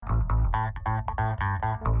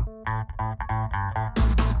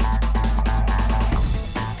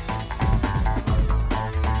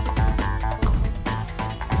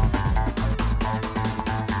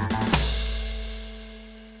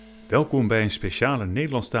Welkom bij een speciale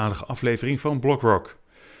Nederlandstalige aflevering van BlogRock.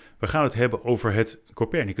 We gaan het hebben over het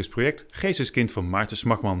Copernicus-project Geesteskind van Maarten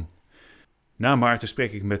Smakman. Na Maarten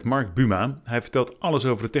spreek ik met Mark Buma. Hij vertelt alles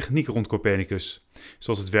over de techniek rond Copernicus.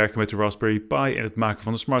 Zoals het werken met de Raspberry Pi en het maken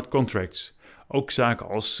van de smart contracts. Ook zaken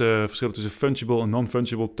als verschillen tussen fungible en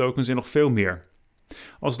non-fungible tokens en nog veel meer.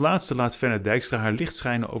 Als laatste laat Fenne Dijkstra haar licht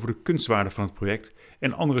schijnen over de kunstwaarde van het project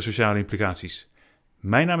en andere sociale implicaties.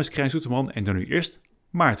 Mijn naam is Krijn Soeterman en dan nu eerst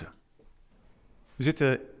Maarten. We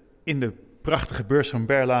zitten in de prachtige beurs van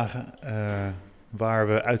Berlage, waar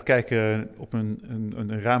we uitkijken op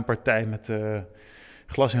een raampartij met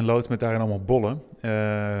glas en lood met daarin allemaal bollen.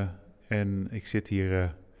 En ik zit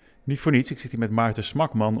hier niet voor niets, ik zit hier met Maarten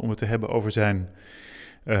Smakman om het te hebben over zijn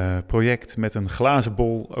project met een glazen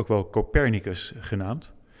bol, ook wel Copernicus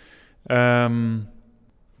genaamd. En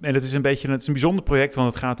het is een bijzonder project, want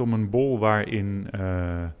het gaat om een bol waarin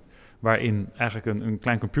eigenlijk een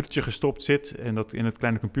klein computertje gestopt zit. En dat in het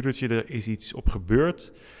kleine computertje er is iets op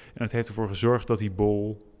gebeurd. En het heeft ervoor gezorgd dat die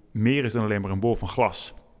bol meer is dan alleen maar een bol van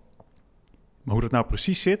glas. Maar hoe dat nou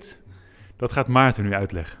precies zit, dat gaat Maarten nu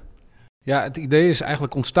uitleggen. Ja, het idee is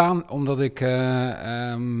eigenlijk ontstaan omdat ik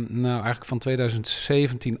eigenlijk van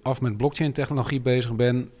 2017 af met blockchain-technologie bezig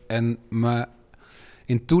ben en me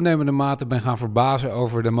in toenemende mate ben gaan verbazen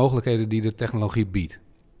over de mogelijkheden die de technologie biedt.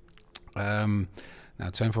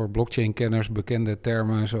 Het zijn voor blockchain-kenners bekende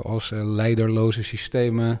termen zoals leiderloze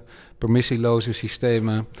systemen, permissieloze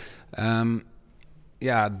systemen.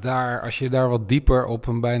 Als je daar wat dieper op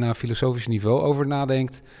een bijna filosofisch niveau over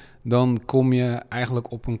nadenkt, dan kom je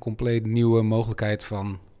eigenlijk op een compleet nieuwe mogelijkheid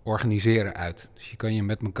van organiseren uit. Dus je kan je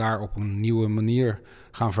met elkaar op een nieuwe manier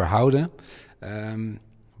gaan verhouden,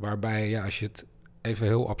 waarbij, als je het even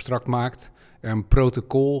heel abstract maakt, er een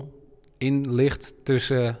protocol in ligt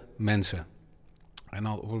tussen mensen. En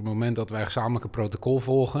op het moment dat wij gezamenlijk een protocol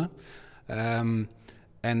volgen,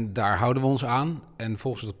 en daar houden we ons aan, en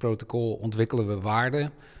volgens het protocol ontwikkelen we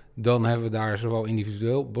waarden, dan hebben we daar zowel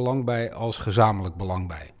individueel belang bij als gezamenlijk belang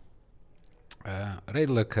bij.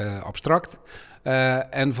 Redelijk abstract.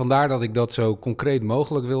 En vandaar dat ik dat zo concreet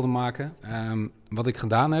mogelijk wilde maken. Wat ik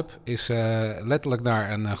gedaan heb, is letterlijk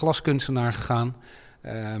naar een glaskunstenaar gegaan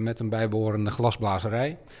met een bijbehorende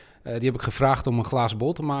glasblazerij. Die heb ik gevraagd om een glazen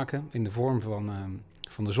bol te maken in de vorm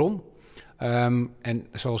van de zon. En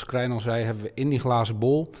zoals Krijn al zei, hebben we in die glazen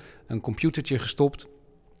bol een computertje gestopt.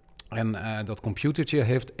 En dat computertje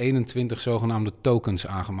heeft 21 zogenaamde tokens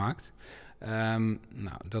aangemaakt.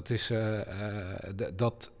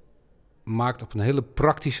 Dat maakt op een hele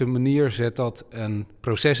praktische manier, zet dat een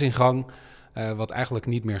proces in gang wat eigenlijk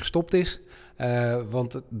niet meer gestopt is.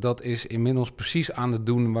 Want dat is inmiddels precies aan het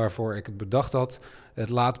doen waarvoor ik het bedacht had. Het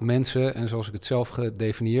laat mensen, en zoals ik het zelf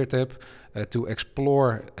gedefinieerd heb, to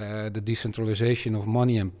explore the decentralization of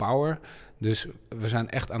money and power. Dus we zijn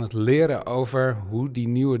echt aan het leren over hoe die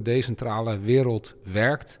nieuwe decentrale wereld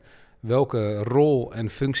werkt, welke rol en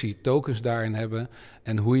functie tokens daarin hebben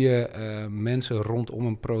en hoe je mensen rondom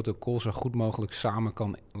een protocol zo goed mogelijk samen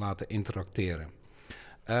kan laten interacteren.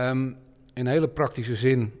 In hele praktische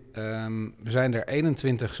zin zijn er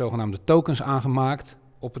 21 zogenaamde tokens aangemaakt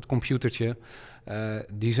op het computertje.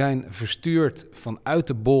 Die zijn verstuurd vanuit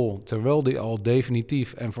de bol, terwijl die al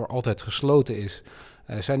definitief en voor altijd gesloten is.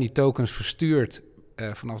 Zijn die tokens verstuurd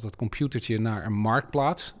vanaf dat computertje naar een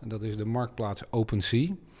marktplaats. Dat is de marktplaats OpenSea.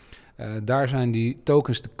 Daar zijn die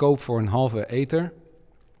tokens te koop voor een halve ether.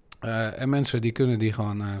 En mensen die kunnen die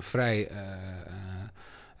gewoon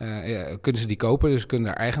kunnen ze die kopen, dus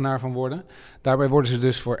kunnen er eigenaar van worden. Daarbij worden ze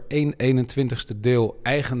dus voor 1/21ste deel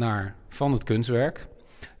eigenaar van het kunstwerk.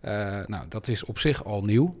 Dat is op zich al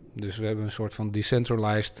nieuw. Dus we hebben een soort van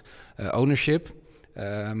decentralized ownership.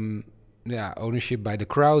 Ownership by the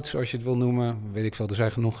crowd, zoals je het wil noemen. Weet ik veel, er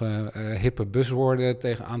zijn genoeg hippe buzzwoorden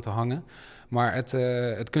tegenaan te hangen. Maar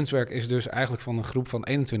het kunstwerk is dus eigenlijk van een groep van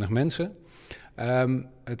 21 mensen.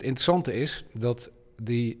 Het interessante is dat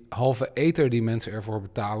die halve ether die mensen ervoor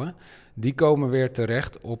betalen, die komen weer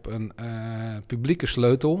terecht op een publieke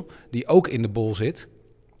sleutel die ook in de bol zit.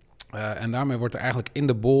 En daarmee wordt er eigenlijk in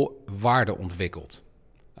de bol waarde ontwikkeld.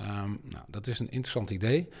 Dat is een interessant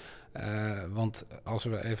idee. Want als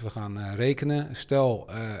we even gaan rekenen, stel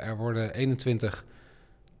er worden 21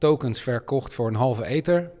 tokens verkocht voor een halve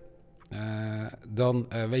ether, dan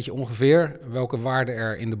weet je ongeveer welke waarde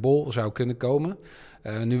er in de bol zou kunnen komen.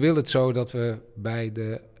 Nu wil het zo dat we bij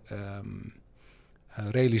de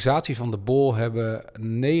realisatie van de bol hebben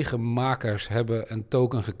 9 makers hebben een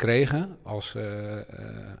token gekregen als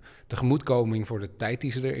tegemoetkoming voor de tijd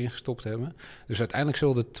die ze erin gestopt hebben. Dus uiteindelijk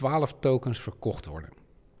zullen er 12 tokens verkocht worden.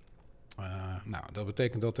 Dat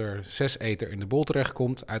betekent dat er 6 ether in de bol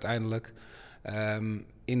terechtkomt uiteindelijk.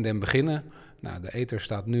 In den beginnen. Nou, de ether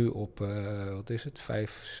staat nu op, wat is het, $500-600.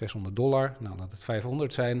 Nou, laat het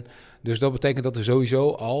 500 zijn. Dus dat betekent dat er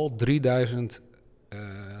sowieso al $3000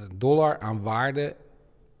 aan waarde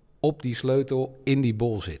op die sleutel in die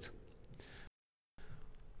bol zit.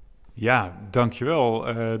 Ja,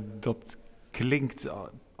 dankjewel. Dat klinkt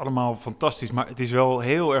allemaal fantastisch, maar het is wel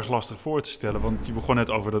heel erg lastig voor te stellen. Want je begon net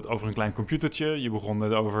over een klein computertje, je begon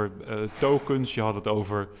net over tokens, je had het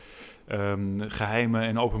over geheime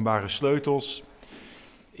en openbare sleutels.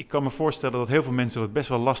 Ik kan me voorstellen dat heel veel mensen het best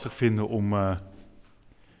wel lastig vinden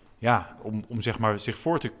om zeg maar zich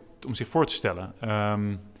voor te stellen.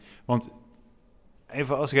 Want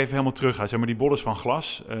als ik even helemaal terug ga, zeg maar die bol is van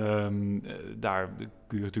glas. Daar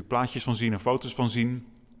kun je natuurlijk plaatjes van zien en foto's van zien.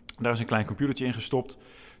 Daar is een klein computertje in gestopt.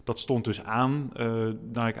 Dat stond dus aan,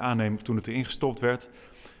 naar ik aanneem, toen het erin gestopt werd.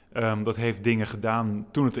 Dat heeft dingen gedaan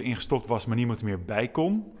toen het erin gestopt was, maar niemand er meer bij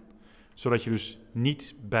kon. Zodat je dus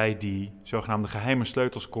niet bij die zogenaamde geheime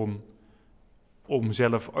sleutels kon om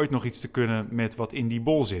zelf ooit nog iets te kunnen met wat in die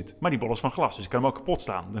bol zit. Maar die bol is van glas, dus ik kan hem ook kapot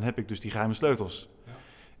slaan. Dan heb ik dus die geheime sleutels. Ja.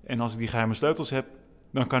 En als ik die geheime sleutels heb,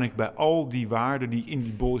 dan kan ik bij al die waarden die in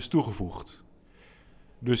die bol is toegevoegd.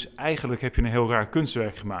 Dus eigenlijk heb je een heel raar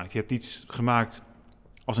kunstwerk gemaakt. Je hebt iets gemaakt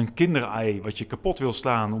als een kinderei wat je kapot wil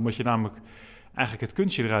slaan, omdat je namelijk eigenlijk het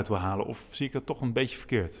kunstje eruit wil halen. Of zie ik dat toch een beetje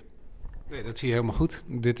verkeerd? Nee, dat zie je helemaal goed.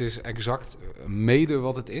 Dit is exact mede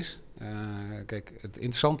wat het is. Kijk, het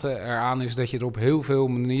interessante eraan is dat je er op heel veel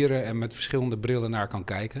manieren en met verschillende brillen naar kan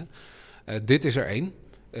kijken. Dit is er één.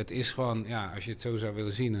 Het is gewoon, ja, als je het zo zou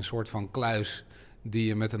willen zien, een soort van kluis die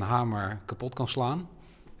je met een hamer kapot kan slaan.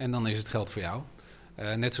 En dan is het geld voor jou.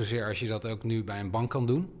 Net zozeer als je dat ook nu bij een bank kan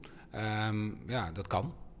doen. Dat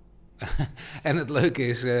kan. En het leuke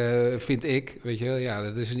is, vind ik, weet je, ja,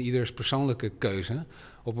 dat is een ieders persoonlijke keuze.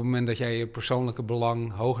 Op het moment dat jij je persoonlijke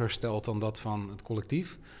belang hoger stelt dan dat van het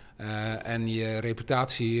collectief, en je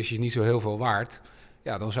reputatie is je niet zo heel veel waard,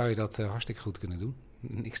 ja, dan zou je dat hartstikke goed kunnen doen.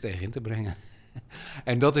 Niks tegen in te brengen.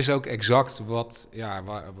 En dat is ook exact wat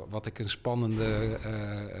ik een spannende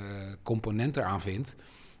component eraan vind,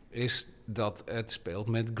 is dat het speelt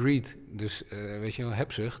met greed. Dus weet je wel,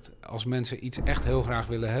 hebzucht. Als mensen iets echt heel graag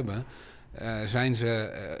willen hebben, zijn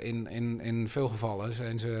ze in veel gevallen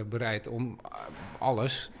zijn ze bereid om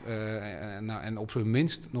alles en op zijn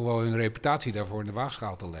minst nog wel hun reputatie daarvoor in de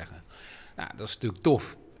waagschaal te leggen. Nou, dat is natuurlijk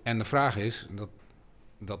tof. En de vraag is,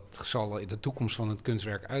 dat zal in de toekomst van het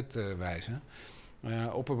kunstwerk uitwijzen.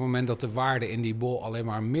 Op het moment dat de waarde in die bol alleen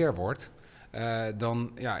maar meer wordt,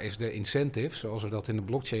 dan is de incentive, zoals we dat in de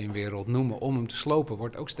blockchain-wereld noemen, om hem te slopen,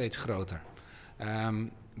 wordt ook steeds groter.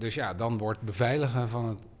 Dus ja, dan wordt beveiligen van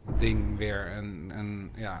het ding weer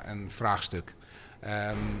een vraagstuk.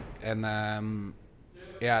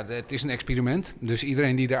 Het is een experiment, dus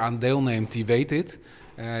iedereen die eraan deelneemt, die weet dit.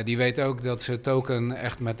 Die weet ook dat zijn token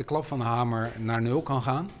echt met de klap van de hamer naar 0 kan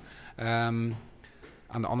gaan.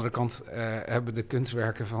 Aan de andere kant hebben de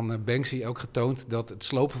kunstwerken van Banksy ook getoond dat het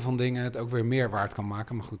slopen van dingen het ook weer meer waard kan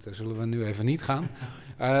maken. Maar goed, daar zullen we nu even niet gaan.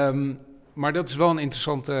 Maar dat is wel een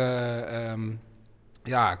interessante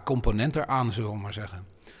component eraan, zullen we maar zeggen.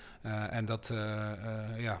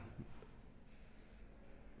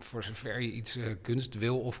 Voor zover je iets kunst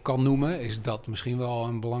wil of kan noemen, is dat misschien wel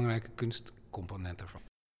een belangrijke kunstcomponent ervan.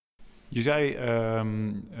 Je zei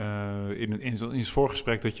in het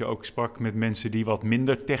voorgesprek dat je ook sprak met mensen die wat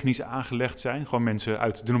minder technisch aangelegd zijn. Gewoon mensen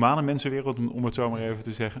uit de normale mensenwereld, om het zo maar even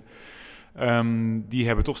te zeggen. Die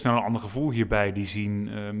hebben toch snel een ander gevoel hierbij.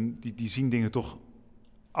 Die zien dingen toch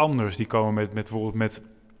anders. Die komen bijvoorbeeld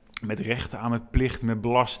met rechten aan, met plichten, met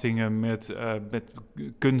belastingen, met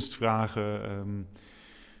kunstvragen.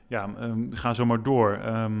 Ga zo maar door.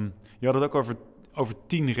 Je had het ook over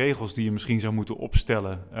 10 regels die je misschien zou moeten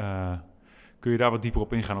opstellen. Kun je daar wat dieper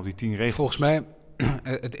op ingaan, op die 10 regels? Volgens mij,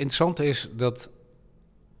 het interessante is dat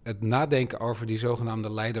het nadenken over die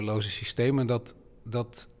zogenaamde leiderloze systemen,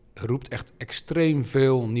 dat roept echt extreem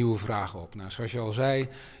veel nieuwe vragen op. Nou, zoals je al zei,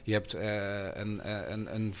 je hebt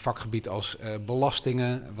een vakgebied als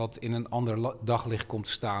belastingen, wat in een ander daglicht komt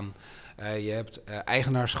te staan. Je hebt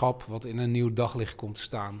eigenaarschap, wat in een nieuw daglicht komt te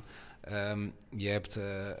staan. Je hebt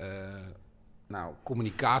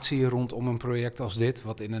communicatie rondom een project als dit,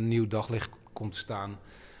 wat in een nieuw daglicht komt te staan.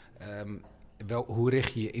 Hoe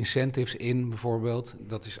richt je incentives in, bijvoorbeeld?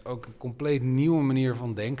 Dat is ook een compleet nieuwe manier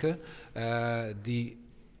van denken, die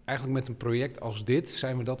eigenlijk met een project als dit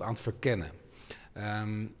zijn we dat aan het verkennen.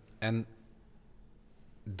 En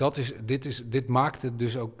dit maakt het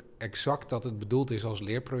dus ook exact dat het bedoeld is als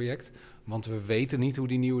leerproject, want we weten niet hoe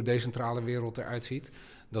die nieuwe decentrale wereld eruit ziet.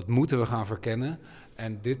 Dat moeten we gaan verkennen.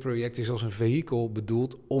 En dit project is als een vehikel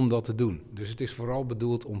bedoeld om dat te doen. Dus het is vooral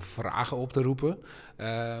bedoeld om vragen op te roepen.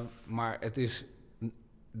 Maar het is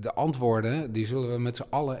de antwoorden, die zullen we met z'n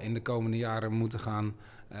allen in de komende jaren moeten gaan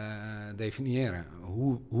definiëren.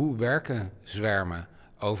 Hoe werken zwermen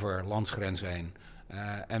over landsgrenzen heen?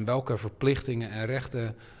 En welke verplichtingen en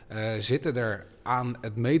rechten zitten er aan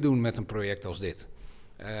het meedoen met een project als dit?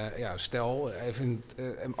 Stel, even in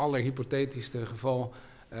het allerhypothetischste geval,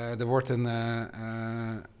 er wordt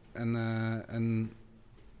een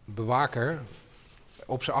bewaker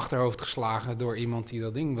op zijn achterhoofd geslagen door iemand die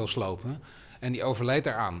dat ding wil slopen. En die overlijdt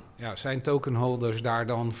eraan. Ja, zijn tokenholders daar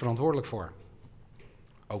dan verantwoordelijk voor?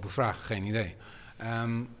 Open vraag, geen idee.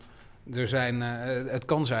 Het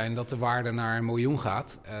kan zijn dat de waarde naar 1 miljoen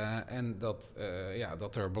gaat en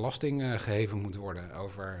dat er belasting geheven moet worden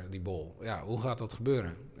over die bol. Ja, hoe gaat dat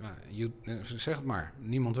gebeuren? Zeg het maar,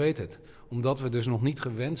 niemand weet het. Omdat we dus nog niet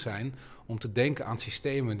gewend zijn om te denken aan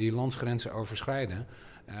systemen die landsgrenzen overschrijden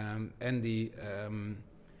en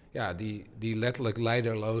die letterlijk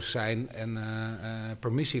leiderloos zijn en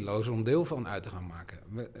permissieloos om deel van uit te gaan maken.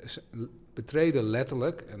 We betreden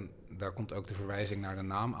letterlijk, en daar komt ook de verwijzing naar de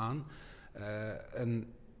naam aan,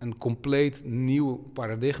 een compleet nieuw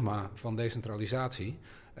paradigma van decentralisatie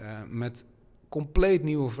met compleet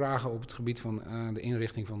nieuwe vragen op het gebied van de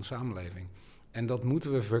inrichting van de samenleving. En dat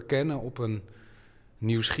moeten we verkennen op een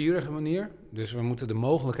nieuwsgierige manier. Dus we moeten de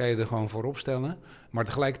mogelijkheden gewoon voorop stellen. Maar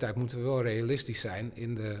tegelijkertijd moeten we wel realistisch zijn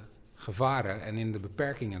in de gevaren en in de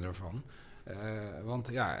beperkingen daarvan. Want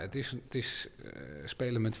ja, het is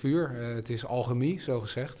spelen met vuur. Het is alchemie, zo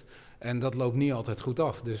gezegd. En dat loopt niet altijd goed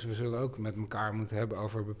af. Dus we zullen ook met elkaar moeten hebben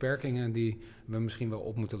over beperkingen die we misschien wel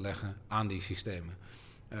op moeten leggen aan die systemen.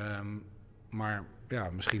 Maar ja,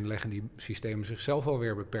 misschien leggen die systemen zichzelf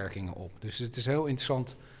alweer beperkingen op. Dus het is een heel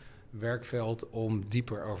interessant werkveld om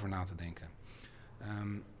dieper over na te denken.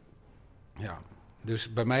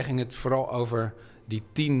 Dus bij mij ging het vooral over die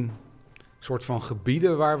 10 soort van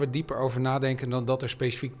gebieden waar we dieper over nadenken dan dat er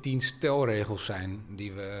specifiek 10 stelregels zijn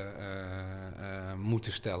die we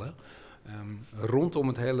moeten stellen. Rondom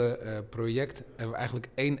het hele project hebben we eigenlijk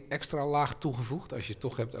 1 extra laag toegevoegd als je het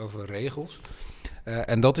toch hebt over regels.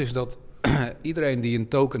 En dat is dat iedereen die een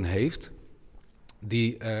token heeft,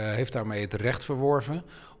 die heeft daarmee het recht verworven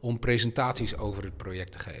om presentaties over het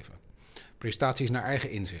project te geven. Presentaties naar eigen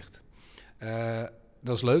inzicht.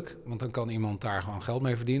 Dat is leuk, want dan kan iemand daar gewoon geld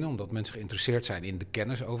mee verdienen, omdat mensen geïnteresseerd zijn in de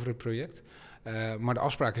kennis over het project. Maar de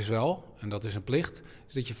afspraak is wel, en dat is een plicht,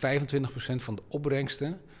 is dat je 25% van de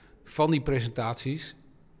opbrengsten van die presentaties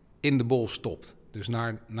in de bol stopt. Dus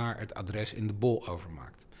naar het adres in de bol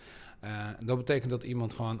overmaakt. Dat betekent dat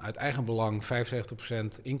iemand gewoon uit eigen belang 75%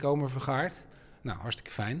 inkomen vergaart. Nou,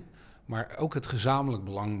 hartstikke fijn. Maar ook het gezamenlijk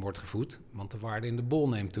belang wordt gevoed, want de waarde in de bol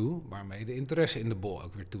neemt toe, waarmee de interesse in de bol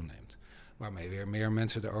ook weer toeneemt. Waarmee weer meer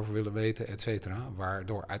mensen erover willen weten, et cetera.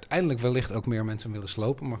 Waardoor uiteindelijk wellicht ook meer mensen willen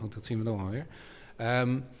slopen, maar goed, dat zien we dan wel weer.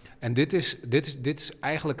 En dit is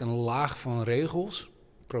eigenlijk een laag van regels,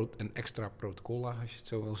 een extra protocollaag als je het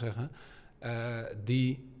zo wil zeggen,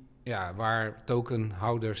 waar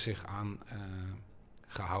tokenhouders zich aan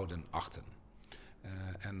gehouden achten.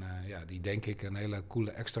 Die denk ik een hele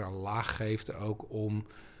coole extra laag geeft ook om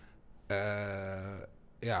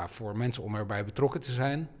voor mensen om erbij betrokken te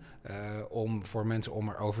zijn, voor mensen om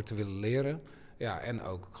erover te willen leren, en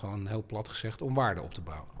ook gewoon heel plat gezegd om waarde op te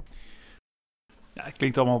bouwen. Ja, het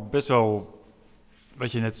klinkt allemaal best wel,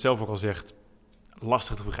 wat je net zelf ook al zegt,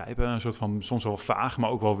 lastig te begrijpen. Een soort van soms wel vaag, maar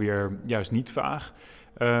ook wel weer juist niet vaag.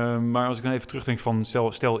 Maar als ik dan even terugdenk van,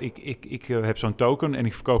 stel ik heb zo'n token en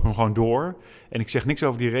ik verkoop hem gewoon door en ik zeg niks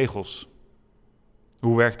over die regels.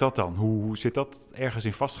 Hoe werkt dat dan? Hoe zit dat ergens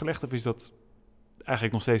in vastgelegd of is dat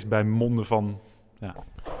eigenlijk nog steeds bij monden van... Ja,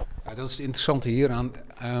 dat is het interessante hieraan.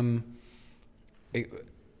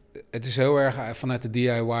 Het is heel erg vanuit de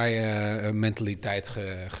DIY-mentaliteit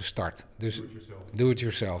gestart. Dus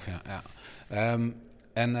do-it-yourself, ja.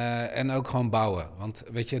 En ook gewoon bouwen. Want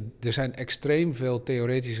weet je, er zijn extreem veel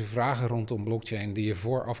theoretische vragen rondom blockchain die je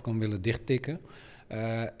vooraf kan willen dichttikken.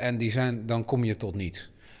 En dan kom je tot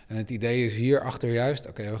niets. En het idee is hierachter juist,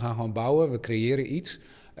 oké, we gaan gewoon bouwen, we creëren iets.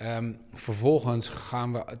 Vervolgens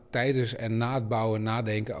gaan we tijdens en na het bouwen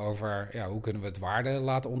nadenken over hoe kunnen we het waarde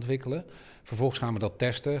laten ontwikkelen. Vervolgens gaan we dat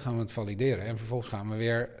testen, gaan we het valideren en vervolgens gaan we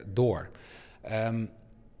weer door.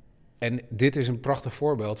 En dit is een prachtig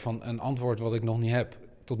voorbeeld van een antwoord wat ik nog niet heb.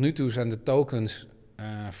 Tot nu toe zijn de tokens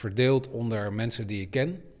verdeeld onder mensen die ik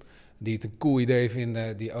ken, die het een cool idee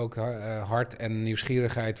vinden, die ook hart en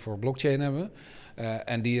nieuwsgierigheid voor blockchain hebben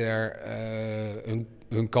en die er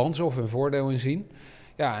hun kans of hun voordeel in zien.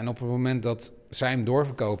 Ja, en op het moment dat zij hem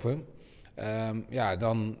doorverkopen,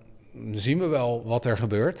 dan zien we wel wat er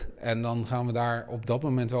gebeurt. En dan gaan we daar op dat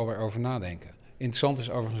moment wel weer over nadenken. Interessant is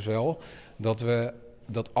overigens wel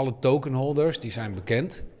dat alle tokenholders, die zijn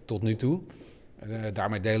bekend tot nu toe.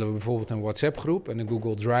 Daarmee delen we bijvoorbeeld een WhatsApp-groep en een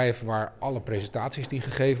Google Drive waar alle presentaties die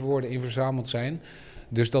gegeven worden in verzameld zijn.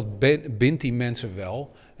 Dus dat bindt die mensen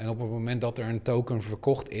wel. En op het moment dat er een token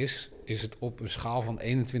verkocht is het op een schaal van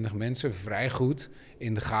 21 mensen vrij goed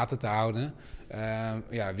in de gaten te houden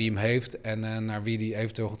wie hem heeft en naar wie die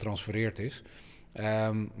eventueel getransfereerd is.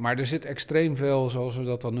 Maar er zit extreem veel, zoals we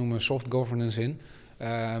dat dan noemen, soft governance in.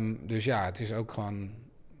 Dus ja, het is ook gewoon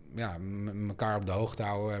elkaar op de hoogte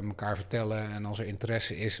houden, elkaar vertellen. En als er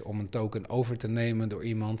interesse is om een token over te nemen door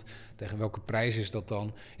iemand, tegen welke prijs is dat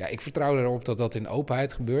dan? Ja, ik vertrouw erop dat dat in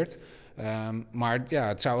openheid gebeurt. Maar ja,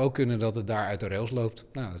 het zou ook kunnen dat het daar uit de rails loopt.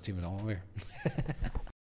 Nou, dat zien we dan wel weer.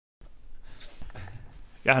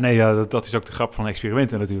 Ja, nee, dat is ook de grap van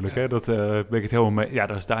experimenten natuurlijk. Ja. Hè? Dat ben ik het helemaal mee. Ja,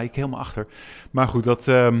 daar sta ik helemaal achter. Maar goed,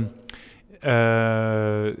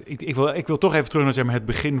 ik wil toch even terug naar zeg maar, het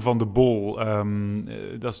begin van de bol.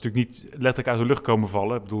 Dat is natuurlijk niet letterlijk uit de lucht komen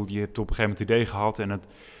vallen. Ik bedoel, je hebt op een gegeven moment het idee gehad. En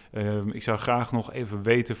ik zou graag nog even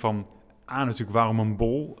weten van... natuurlijk, waarom een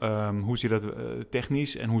bol? Hoe zit dat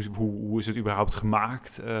technisch? En hoe is het überhaupt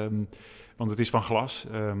gemaakt? Want het is van glas.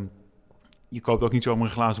 Je koopt ook niet zomaar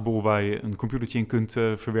een glazen bol waar je een computertje in kunt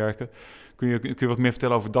verwerken. Kun je wat meer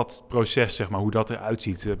vertellen over dat proces, zeg maar, hoe dat eruit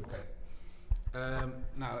ziet?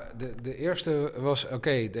 De eerste was,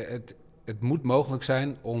 het moet mogelijk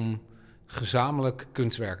zijn om gezamenlijk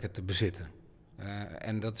kunstwerken te bezitten.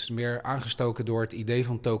 En dat is meer aangestoken door het idee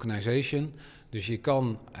van tokenization. Dus je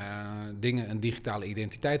kan dingen een digitale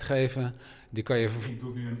identiteit geven. Die kan je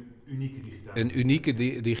een unieke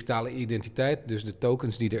digitale identiteit. Dus de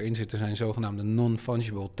tokens die erin zitten zijn zogenaamde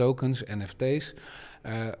non-fungible tokens, NFT's.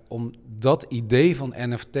 Om dat idee van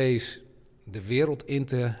NFT's de wereld in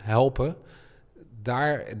te helpen,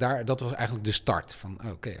 dat was eigenlijk de start. Van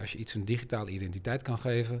als je iets een digitale identiteit kan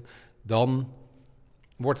geven, dan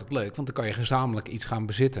wordt het leuk, want dan kan je gezamenlijk iets gaan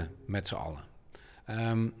bezitten met z'n allen.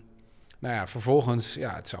 Vervolgens,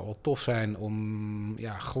 het zou wel tof zijn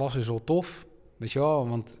glas is wel tof, weet je wel,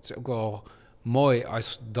 want het is ook wel mooi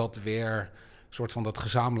als dat weer, soort van dat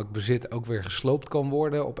gezamenlijk bezit ook weer gesloopt kan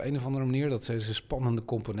worden op een of andere manier. Dat is een spannende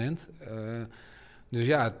component. Dus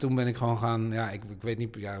ja, toen ben ik gewoon gaan, ik weet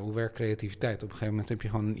niet, hoe werkt creativiteit? Op een gegeven moment heb je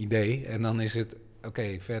gewoon een idee en dan is het,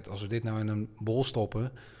 vet, als we dit nou in een bol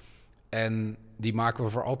stoppen en die maken we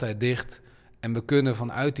voor altijd dicht en we kunnen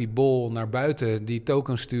vanuit die bol naar buiten die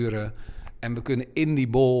token sturen en we kunnen in die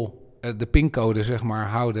bol de pincode, zeg maar,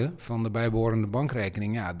 houden van de bijbehorende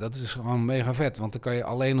bankrekening. Ja, dat is gewoon mega vet, want dan kan je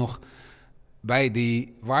alleen nog bij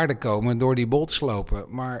die waarde komen door die bol te slopen.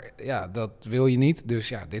 Maar ja, dat wil je niet. Dus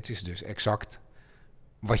ja, dit is dus exact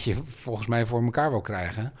wat je volgens mij voor elkaar wil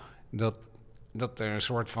krijgen. Dat er een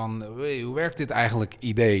soort van, hoe werkt dit eigenlijk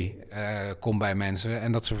idee komt bij mensen.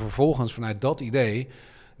 En dat ze vervolgens vanuit dat idee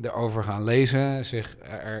erover gaan lezen, zich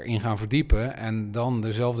erin gaan verdiepen en dan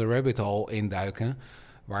dezelfde rabbit hole induiken,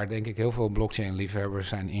 waar denk ik heel veel blockchain-liefhebbers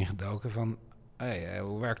zijn ingedoken van,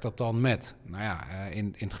 hoe werkt dat dan met? Nou ja,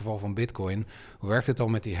 in het geval van Bitcoin, hoe werkt het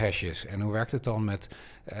dan met die hashes? En hoe werkt het dan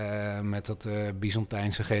met dat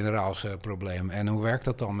Byzantijnse generaalsprobleem? En hoe werkt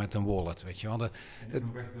dat dan met een wallet? Weet je wel? En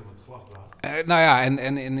hoe werkt het dan met glasblazen?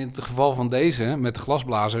 En in het geval van deze, met de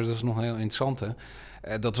glasblazer, dat is nog een heel interessante.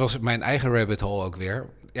 Dat was mijn eigen rabbit hole ook weer.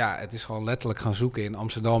 Ja, het is gewoon letterlijk gaan zoeken in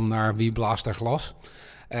Amsterdam naar wie blaast er glas.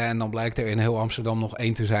 En dan blijkt er in heel Amsterdam nog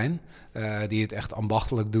één te zijn die het echt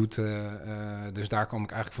ambachtelijk doet. Dus daar kwam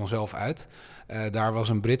ik eigenlijk vanzelf uit. Daar was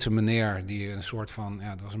een Britse meneer die een soort van,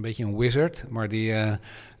 dat was een beetje een wizard, maar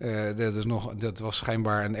dat was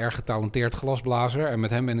schijnbaar een erg getalenteerd glasblazer. En met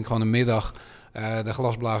hem ben ik gewoon een middag de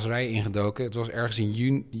glasblazerij ingedoken. Het was ergens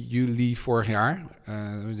in juli vorig jaar.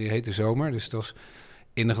 Die heette zomer, dus het was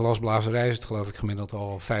in de glasblazerij is het geloof ik gemiddeld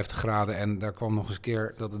al 50 graden. En daar kwam nog eens een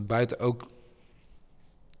keer dat het buiten ook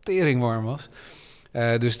tering warm was.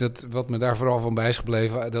 Dus wat me daar vooral van bij is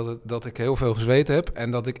gebleven, dat ik heel veel gezweet heb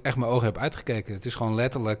en dat ik echt mijn ogen heb uitgekeken. Het is gewoon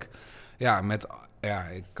letterlijk,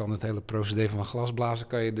 ik kan het hele procedé van glasblazen,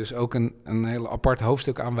 kan je dus ook een heel apart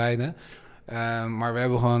hoofdstuk aan wijden. Maar we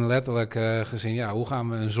hebben gewoon letterlijk gezien, hoe gaan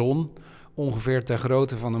we een zon ongeveer ter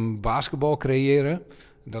grootte van een basketbal creëren.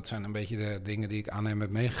 Dat zijn een beetje de dingen die ik aan hem heb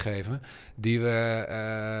meegegeven. Die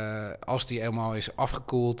we, als die helemaal is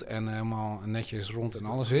afgekoeld en helemaal netjes rond en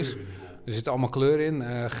alles is. Er zitten allemaal kleuren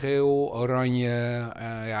in. Geel, oranje.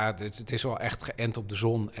 Het is wel echt geënt op de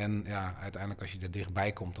zon. En ja, uiteindelijk als je er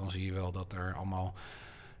dichtbij komt, dan zie je wel dat er allemaal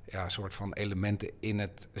soort van elementen in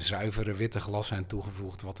het zuivere witte glas zijn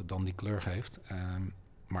toegevoegd, wat het dan die kleur geeft.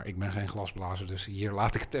 Maar ik ben geen glasblazer, dus hier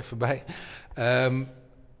laat ik het even bij.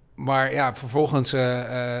 Maar ja, vervolgens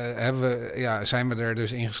zijn we er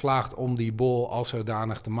dus in geslaagd om die bol als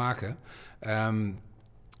zodanig te maken.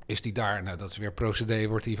 Is die daar, nou, dat is weer procedé,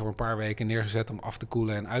 wordt die voor een paar weken neergezet om af te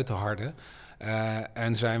koelen en uit te harden.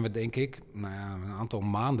 En zijn we, denk ik, een aantal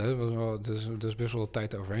maanden, dus best wel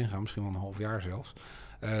tijd overheen gaan, misschien wel een half jaar zelfs,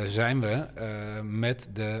 zijn we met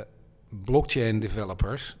de blockchain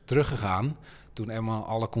developers teruggegaan toen eenmaal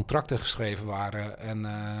alle contracten geschreven waren en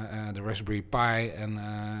de Raspberry Pi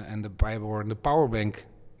en de bijbehorende powerbank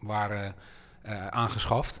waren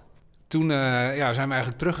aangeschaft. Toen zijn we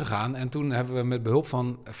eigenlijk teruggegaan en toen hebben we met behulp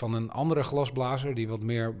van een andere glasblazer, die wat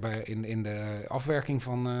meer in de afwerking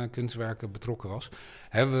van kunstwerken betrokken was,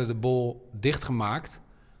 hebben we de bol dichtgemaakt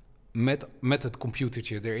met het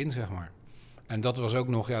computertje erin, zeg maar. En dat was ook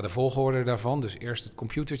nog de volgorde daarvan. Dus eerst het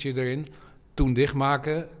computertje erin, toen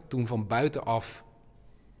dichtmaken, toen van buitenaf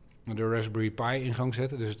de Raspberry Pi in gang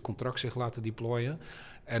zetten, dus het contract zich laten deployen.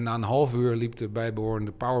 En na een half uur liep de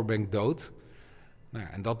bijbehorende powerbank dood. Nou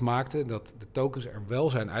ja, en dat maakte dat de tokens er wel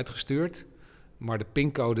zijn uitgestuurd, maar de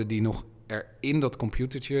pincode die nog er in dat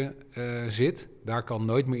computertje zit, daar kan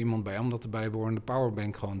nooit meer iemand bij, omdat de bijbehorende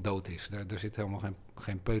powerbank gewoon dood is. Daar zit helemaal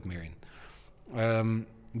geen peut meer in.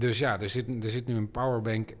 Dus ja, er zit nu een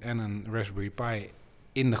powerbank en een Raspberry Pi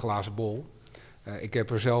in de glazen bol. Ik heb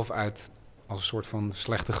er zelf uit, als een soort van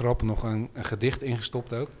slechte grap, nog een gedicht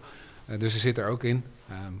ingestopt ook. Dus er zit er ook in.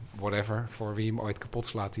 Whatever, voor wie hem ooit kapot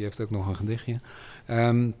slaat, die heeft ook nog een gedichtje.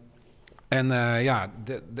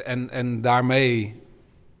 En daarmee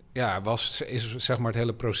is zeg maar het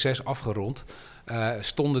hele proces afgerond.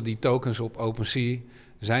 Stonden die tokens op OpenSea,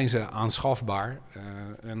 zijn ze aanschafbaar.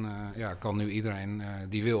 Kan nu iedereen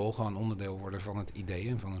die wil gewoon onderdeel worden van het idee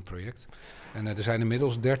en van het project. En er zijn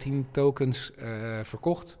inmiddels 13 tokens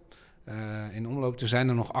verkocht in omloop. Er zijn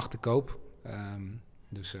er nog 8 te koop.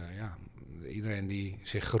 Iedereen die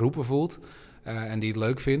zich geroepen voelt en die het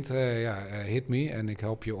leuk vindt, hit me. En ik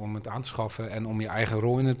help je om het aan te schaffen en om je eigen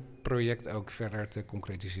rol in het project ook verder te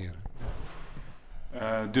concretiseren.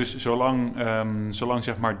 Dus zolang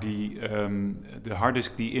zeg maar de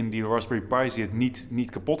harddisk die in die Raspberry Pi zit niet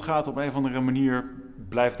kapot gaat op een of andere manier,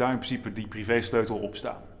 blijft daar in principe die privésleutel op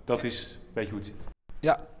staan. Dat is een beetje hoe het zit.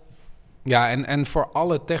 Ja, en voor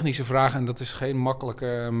alle technische vragen, en dat is geen makkelijke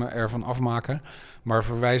ervan afmaken, maar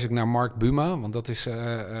verwijs ik naar Mark Buma, want dat is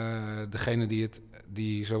degene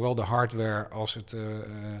die zowel de hardware als het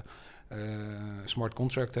smart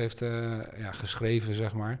contract heeft geschreven,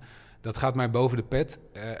 zeg maar. Dat gaat mij boven de pet.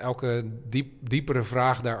 Elke diepere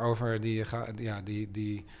vraag daarover,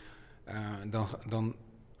 dan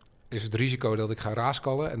is het risico dat ik ga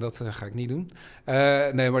raaskallen en dat ga ik niet doen.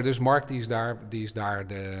 Maar dus Mark die is daar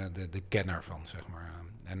de kenner van, zeg maar.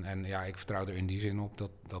 En ik vertrouw er in die zin op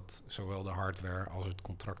dat zowel de hardware als het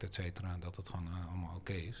contract, et cetera, dat het gewoon allemaal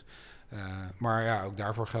oké is. Maar ja, ook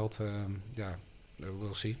daarvoor geldt,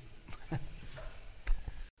 we'll see.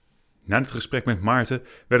 Na het gesprek met Maarten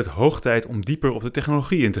werd het hoog tijd om dieper op de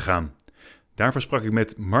technologie in te gaan. Daarvoor sprak ik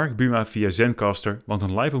met Mark Buma via Zencastr, want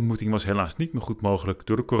een live ontmoeting was helaas niet meer goed mogelijk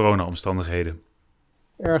door de corona-omstandigheden.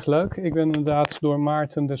 Erg leuk. Ik ben inderdaad door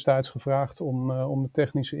Maarten destijds gevraagd om de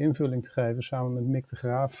technische invulling te geven samen met Mick de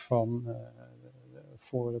Graaf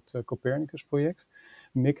voor het Copernicus-project.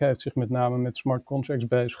 Mick heeft zich met name met smart contracts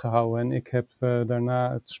bezig gehouden en ik heb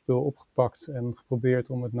daarna het spul opgepakt en geprobeerd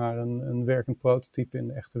om het naar een werkend prototype in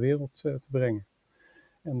de echte wereld te brengen.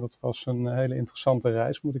 En dat was een hele interessante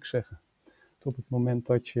reis, moet ik zeggen. Op het moment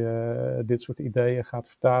dat je dit soort ideeën gaat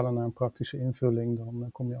vertalen naar een praktische invulling, dan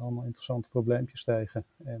kom je allemaal interessante probleempjes tegen.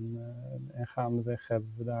 En gaandeweg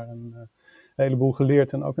hebben we daar een heleboel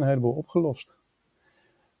geleerd en ook een heleboel opgelost.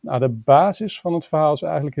 Nou, de basis van het verhaal is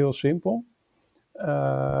eigenlijk heel simpel.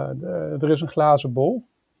 Er is een glazen bol.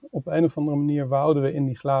 Op een of andere manier wouden we in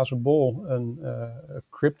die glazen bol een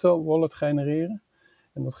crypto wallet genereren.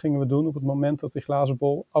 En dat gingen we doen op het moment dat die glazen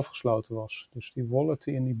bol afgesloten was. Dus die wallet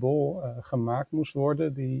die in die bol gemaakt moest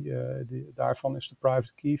worden, daarvan is de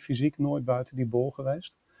private key fysiek nooit buiten die bol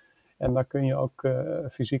geweest. En daar kun je ook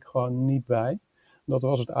fysiek gewoon niet bij. Dat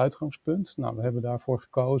was het uitgangspunt. Nou, we hebben daarvoor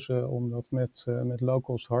gekozen om dat met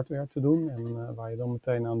low-cost hardware te doen. En waar je dan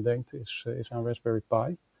meteen aan denkt is aan Raspberry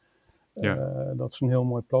Pi. Ja. Dat is een heel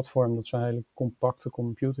mooi platform. Dat zijn hele compacte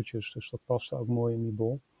computertjes. Dus dat past ook mooi in die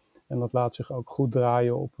bol. En dat laat zich ook goed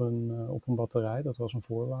draaien op een batterij. Dat was een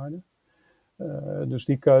voorwaarde. Dus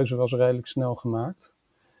die keuze was redelijk snel gemaakt.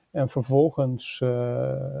 En vervolgens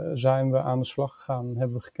zijn we aan de slag gegaan en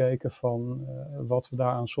hebben we gekeken van wat we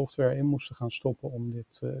daar aan software in moesten gaan stoppen om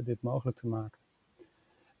dit mogelijk te maken.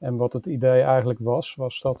 En wat het idee eigenlijk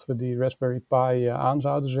was dat we die Raspberry Pi aan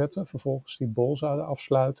zouden zetten, vervolgens die bol zouden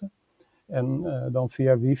afsluiten. En dan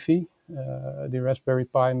via wifi die Raspberry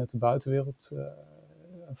Pi met de buitenwereld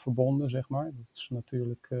verbonden, zeg maar. Dat is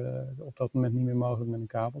natuurlijk op dat moment niet meer mogelijk met een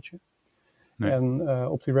kabeltje. Nee. En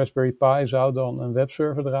op die Raspberry Pi zou dan een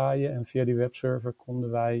webserver draaien. En via die webserver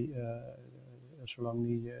konden wij, zolang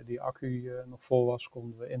die accu nog vol was,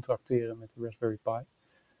 konden we interacteren met de Raspberry Pi.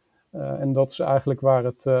 En dat is eigenlijk waar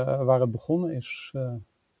het begonnen is.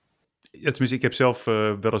 Ja, tenminste, ik heb zelf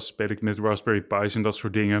wel eens speel ik met Raspberry Pi's en dat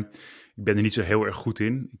soort dingen. Ik ben er niet zo heel erg goed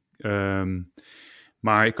in.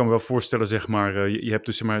 Maar ik kan me wel voorstellen, zeg maar, je hebt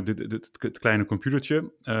dus zeg maar het kleine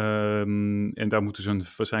computertje. En daar moet dus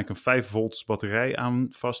waarschijnlijk een 5 volts batterij aan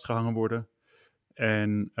vastgehangen worden.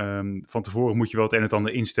 En van tevoren moet je wel het een en het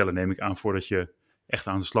ander instellen, neem ik aan, voordat je echt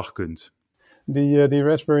aan de slag kunt. Die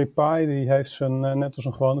Raspberry Pi, die heeft net als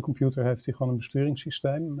een gewone computer, heeft die gewoon een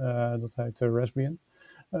besturingssysteem. Dat heet Raspbian.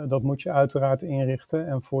 Dat moet je uiteraard inrichten.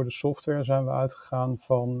 En voor de software zijn we uitgegaan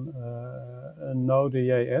van een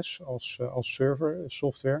Node.js als server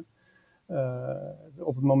software.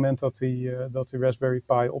 Op het moment dat die Raspberry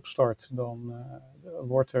Pi opstart, dan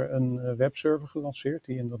wordt er een webserver gelanceerd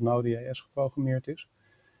die in dat Node.js geprogrammeerd is.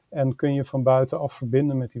 En kun je van buitenaf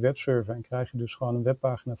verbinden met die webserver en krijg je dus gewoon een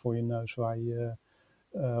webpagina voor je neus waar je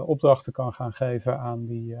opdrachten kan gaan geven aan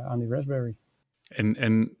die Raspberry.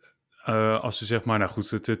 En als ze zeg maar, nou goed,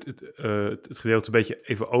 het gedeelte een beetje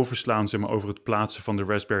even overslaan, zeg maar, over het plaatsen van de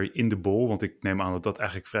Raspberry in de bol, want ik neem aan dat dat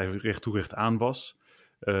eigenlijk vrij recht toe recht aan was.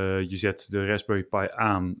 Je zet de Raspberry Pi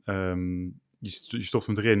aan, je stopt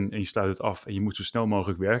hem erin en je sluit het af en je moet zo snel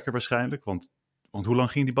mogelijk werken waarschijnlijk, want hoe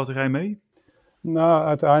lang ging die batterij mee? Nou,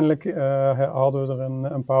 uiteindelijk hadden we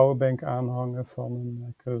er een powerbank aan hangen van,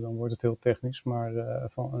 dan wordt het heel technisch, maar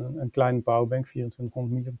van een kleine powerbank,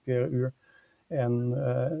 2400 mAh. En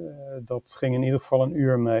dat ging in ieder geval een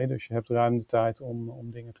uur mee, dus je hebt ruim de tijd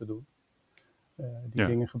om dingen te doen.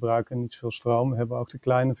 Dingen gebruiken niet zoveel stroom. We hebben ook de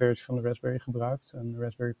kleine versie van de Raspberry gebruikt, een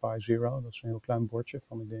Raspberry Pi Zero. Dat is een heel klein bordje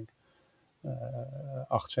van, ik denk,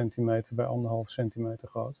 8 centimeter bij 1,5 centimeter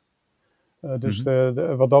groot. Dus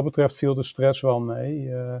wat dat betreft viel de stress wel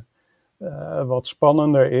mee. Wat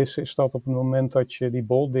spannender is dat op het moment dat je die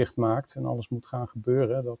bol dicht maakt en alles moet gaan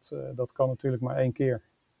gebeuren, dat kan natuurlijk maar 1 keer.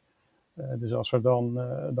 Dus als er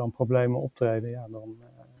dan problemen optreden, ja,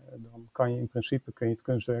 dan kan je in principe het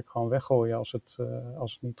kunstwerk gewoon weggooien als het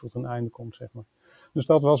niet tot een einde komt, zeg maar. Dus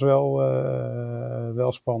dat was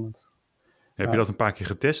wel spannend. Heb je dat een paar keer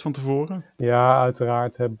getest van tevoren? Ja,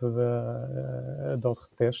 uiteraard hebben we dat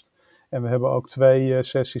getest. En we hebben ook 2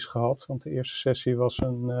 sessies gehad. Want de eerste sessie was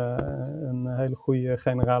een hele goede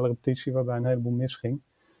generale repetitie waarbij een heleboel misging.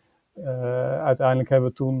 Uiteindelijk hebben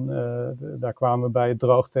we toen, daar kwamen we bij het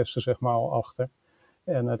droogtesten zeg maar al achter.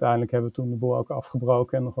 En uiteindelijk hebben we toen de boel ook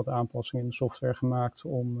afgebroken en nog wat aanpassingen in de software gemaakt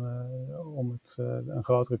om het een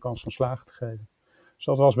grotere kans van slagen te geven. Dus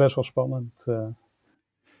dat was best wel spannend.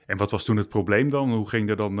 En wat was toen het probleem dan?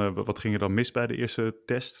 Wat ging er dan mis bij de eerste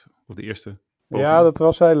test? Of de eerste poging? Ja, dat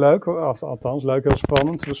was heel leuk. Althans, leuk, heel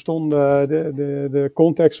spannend. De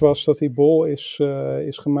context was dat die bol is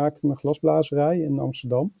gemaakt in een glasblazerij in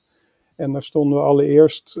Amsterdam. En daar stonden we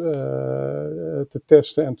allereerst te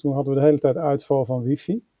testen en toen hadden we de hele tijd uitval van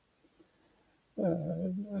wifi.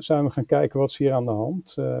 Zijn we gaan kijken wat is hier aan de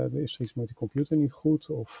hand. Is er iets met de computer niet goed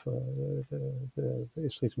of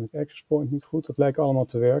is er iets met Access Point niet goed. Dat leek allemaal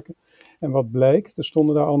te werken. En wat bleek, er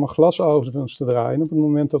stonden daar allemaal glasovens te draaien. En op het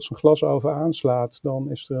moment dat zo'n glasoven aanslaat,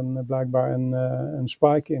 dan is er blijkbaar een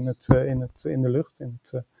spike in de lucht,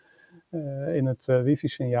 in het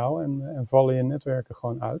wifi-signaal en vallen je netwerken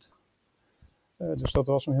gewoon uit. Dus dat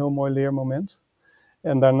was een heel mooi leermoment.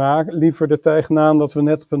 En daarna liever er tegenaan dat we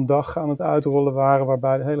net op een dag aan het uitrollen waren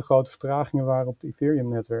waarbij er hele grote vertragingen waren op het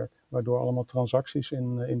Ethereum-netwerk. Waardoor allemaal transacties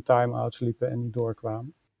in time-outs liepen en niet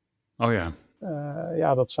doorkwamen. Oh ja.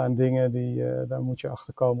 Ja, dat zijn dingen daar moet je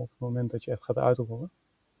achter komen op het moment dat je echt gaat uitrollen.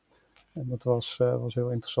 En dat was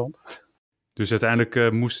heel interessant. Dus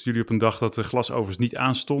uiteindelijk moesten jullie op een dag dat de glasovens niet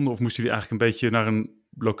aanstonden? Of moesten jullie eigenlijk een beetje naar een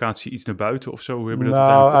locatie iets naar buiten of zo? Hoe hebben jullie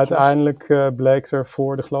dat uiteindelijk bleek er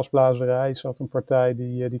voor de glasblazerij zat een partij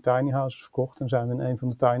die tiny houses verkocht. En zijn we in een van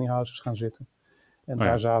de tiny houses gaan zitten. En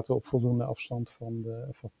daar zaten we op voldoende afstand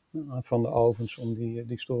van de ovens om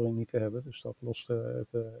die storing niet te hebben. Dus dat loste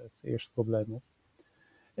het eerste probleem op.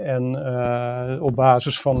 En op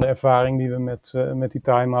basis van de ervaring die we met die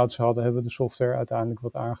timeouts hadden, hebben we de software uiteindelijk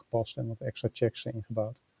wat aangepast en wat extra checks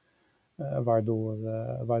ingebouwd.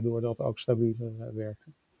 waardoor dat ook stabieler werkte.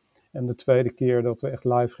 En de tweede keer dat we echt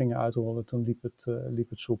live gingen uitrollen, toen liep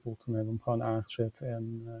het soepel. Toen hebben we hem gewoon aangezet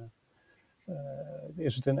en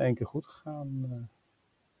is het in 1 keer goed gegaan.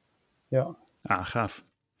 Ja. Ah, gaaf.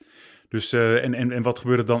 Dus, en wat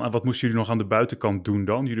gebeurde dan? En wat moesten jullie nog aan de buitenkant doen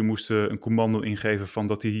dan? Jullie moesten een commando ingeven van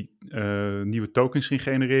dat hij nieuwe tokens ging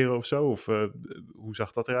genereren of zo? Of hoe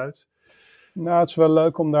zag dat eruit? Nou, het is wel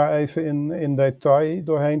leuk om daar even in detail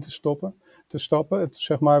doorheen te stappen. Het,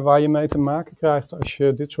 zeg maar, waar je mee te maken krijgt als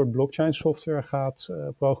je dit soort blockchain software gaat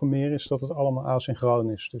programmeren, is dat het allemaal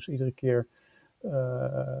asynchroon is. Dus iedere keer,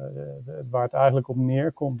 waar het eigenlijk op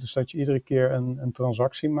neerkomt, is dat je iedere keer een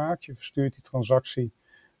transactie maakt. Je verstuurt die transactie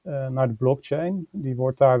naar de blockchain. Die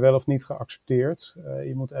wordt daar wel of niet geaccepteerd.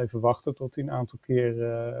 Je moet even wachten tot die een aantal keer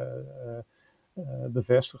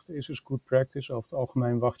bevestigd is. Dus good practice. Over het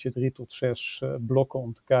algemeen wacht je 3 tot 6 blokken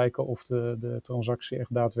om te kijken of de transactie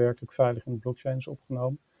echt daadwerkelijk veilig in de blockchain is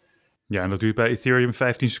opgenomen. Ja, en dat duurt bij Ethereum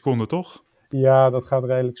 15 seconden, toch? Ja, dat gaat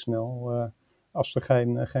redelijk snel. Als er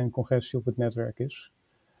geen congestie op het netwerk is.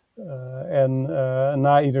 En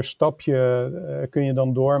na ieder stapje kun je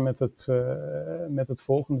dan door met het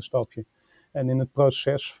volgende stapje. En in het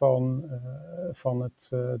proces van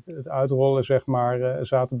het uitrollen, zeg maar,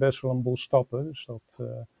 zaten best wel een boel stappen. Dus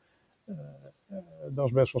dat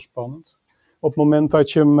is best wel spannend. Op het moment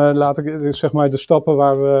dat je hem, zeg maar, de stappen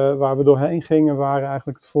waar we doorheen gingen, waren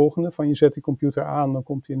eigenlijk het volgende. Van je zet die computer aan, dan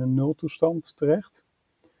komt hij in een nultoestand terecht.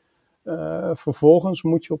 Vervolgens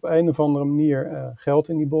moet je op een of andere manier geld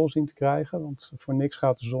in die bol zien te krijgen, want voor niks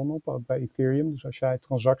gaat de zon op, ook bij Ethereum. Dus als jij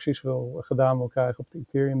transacties gedaan wil krijgen op het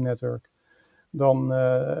Ethereum-netwerk,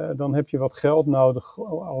 dan heb je wat geld nodig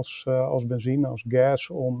als benzine, als gas,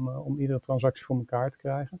 om iedere transactie voor elkaar te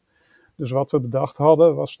krijgen. Dus wat we bedacht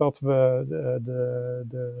hadden, was dat we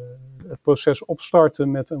het proces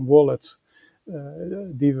opstarten met een wallet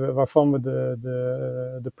waarvan we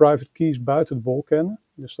de private keys buiten de bol kennen.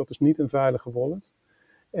 Dus dat is niet een veilige wallet.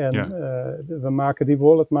 En we maken die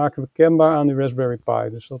wallet kenbaar aan die Raspberry Pi.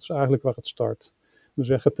 Dus dat is eigenlijk waar het start. We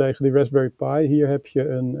zeggen tegen die Raspberry Pi, hier heb je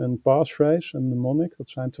een passphrase, een mnemonic. Dat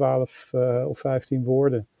zijn 12 of 15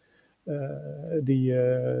 woorden die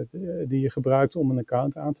je gebruikt om een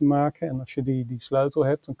account aan te maken. En als je die sleutel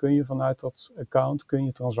hebt, dan kun je vanuit dat account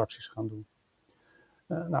transacties gaan doen.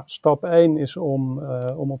 Nou, stap 1 is om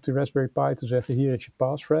op die Raspberry Pi te zeggen, hier is je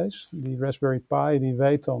passphrase. Die Raspberry Pi die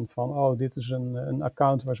weet dan van, dit is een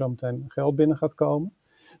account waar zo meteen geld binnen gaat komen.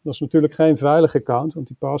 Dat is natuurlijk geen veilig account, want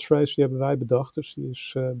die passphrase die hebben wij bedacht, dus die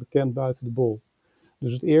is bekend buiten de bol.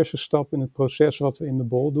 Dus het eerste stap in het proces wat we in de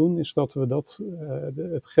bol doen, is dat we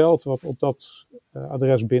het geld wat op dat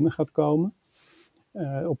adres binnen gaat komen,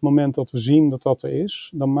 op het moment dat we zien dat dat er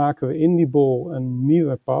is, dan maken we in die bol een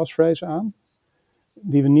nieuwe passphrase aan,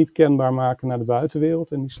 die we niet kenbaar maken naar de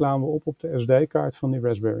buitenwereld, en die slaan we op de SD-kaart van die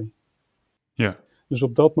Raspberry. Ja. Dus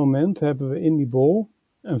op dat moment hebben we in die bol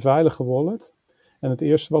een veilige wallet. En het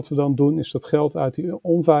eerste wat we dan doen, is dat geld uit die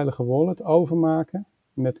onveilige wallet overmaken,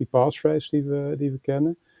 met die passphrase die we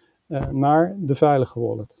kennen, naar de veilige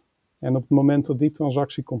wallet. En op het moment dat die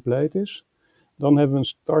transactie compleet is, dan hebben we een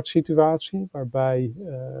startsituatie waarbij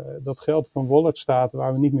dat geld op een wallet staat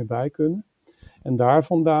waar we niet meer bij kunnen. En daar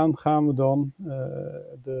vandaan gaan we dan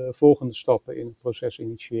de volgende stappen in het proces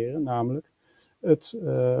initiëren, namelijk het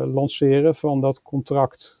lanceren van dat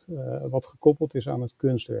contract wat gekoppeld is aan het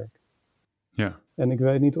kunstwerk. Ja. En ik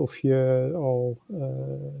weet niet of je al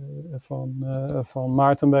van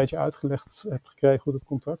Maarten een beetje uitgelegd hebt gekregen hoe het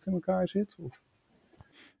contract in elkaar zit? Of?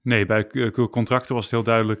 Nee, bij contracten was het heel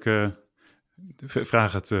duidelijk.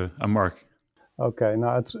 Vraag het aan Mark. Oké,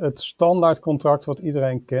 nou het standaard contract wat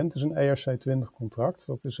iedereen kent is een ERC20 contract.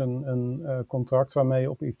 Dat is een contract waarmee je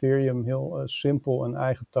op Ethereum heel simpel een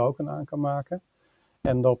eigen token aan kan maken.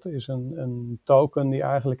 En dat is een token die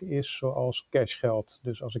eigenlijk is zoals cashgeld.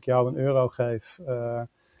 Dus als ik jou €1 geef,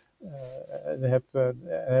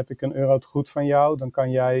 heb ik €1 te goed van jou, dan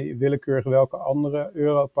kan jij willekeurig welke andere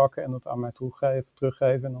euro pakken en dat aan mij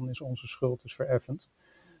teruggeven en dan is onze schuld dus vereffend.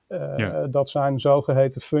 Dat zijn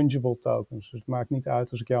zogeheten fungible tokens. Dus het maakt niet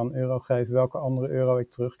uit als ik jou €1 geef welke andere euro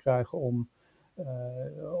ik terugkrijg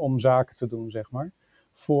om zaken te doen, zeg maar.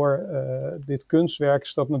 Voor dit kunstwerk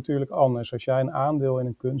is dat natuurlijk anders. Als jij een aandeel in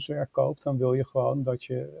een kunstwerk koopt, dan wil je gewoon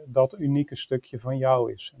dat unieke stukje van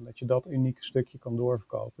jou is. En dat je dat unieke stukje kan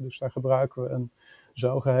doorverkopen. Dus daar gebruiken we een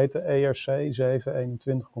zogeheten ERC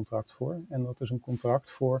 721 contract voor. En dat is een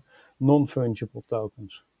contract voor non-fungible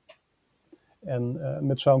tokens. En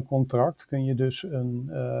met zo'n contract kun je dus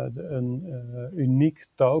een uniek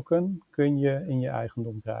token kun je in je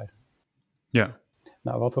eigendom krijgen. Ja.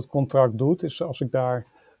 Nou, wat dat contract doet, is als ik daar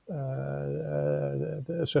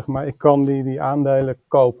zeg maar, ik kan die aandelen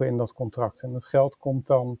kopen in dat contract. En het geld komt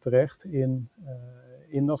dan terecht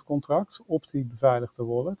in dat contract op die beveiligde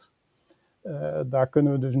wallet. Daar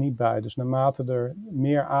kunnen we dus niet bij. Dus naarmate er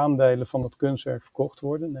meer aandelen van het kunstwerk verkocht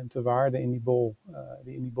worden, neemt de waarde in die bol,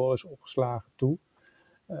 die in die bol is opgeslagen, toe.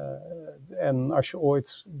 En als je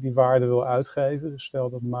ooit die waarde wil uitgeven, dus stel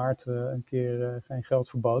dat Maarten een keer geen geld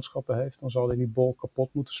voor boodschappen heeft, dan zal hij die bol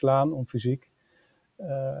kapot moeten slaan om fysiek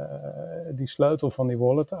die sleutel van die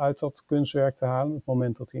wallet uit dat kunstwerk te halen. Op het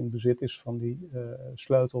moment dat hij in bezit is van die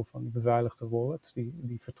sleutel van die beveiligde wallet,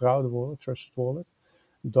 die vertrouwde wallet, trusted wallet,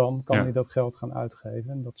 dan kan hij dat geld gaan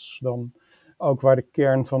uitgeven. En dat is dan ook waar de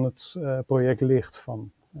kern van het project ligt,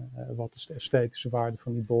 van wat is de esthetische waarde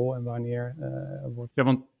van die bol en wanneer wordt... Ja,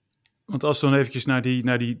 want als we dan eventjes naar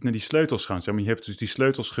die sleutels gaan, zeg maar, je hebt dus die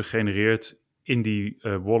sleutels gegenereerd in die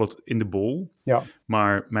wallet in de bol. Ja.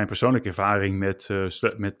 Maar mijn persoonlijke ervaring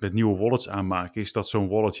met nieuwe wallets aanmaken is dat zo'n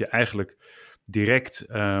wallet je eigenlijk direct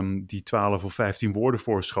die 12 of 15 woorden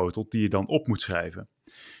voorschotelt die je dan op moet schrijven.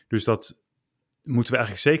 Dus dat moeten we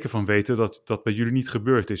eigenlijk zeker van weten dat dat bij jullie niet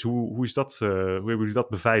gebeurd is. Hoe is dat, hoe hebben jullie dat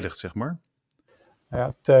beveiligd, zeg maar?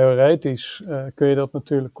 Ja, theoretisch kun je dat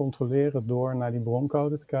natuurlijk controleren door naar die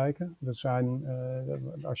broncode te kijken.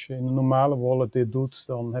 Als je in een normale wallet dit doet,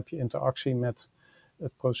 dan heb je interactie met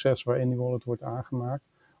het proces waarin die wallet wordt aangemaakt.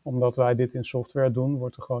 Omdat wij dit in software doen,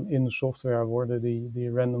 wordt er gewoon in de software worden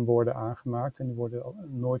die random woorden aangemaakt. En die worden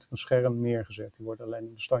nooit op een scherm neergezet. Die worden alleen in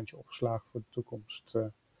een bestandje opgeslagen voor de toekomst.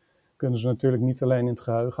 Kunnen ze natuurlijk niet alleen in het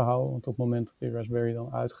geheugen houden. Want op het moment dat die Raspberry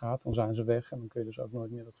dan uitgaat, dan zijn ze weg. En dan kun je dus ook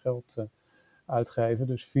nooit meer dat geld uitgeven.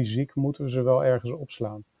 Dus fysiek moeten we ze wel ergens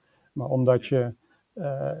opslaan. Maar omdat je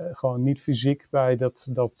gewoon niet fysiek bij dat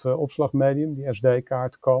opslagmedium, die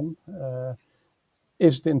SD-kaart kan,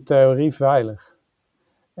 is het in theorie veilig.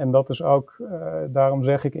 En dat is ook, daarom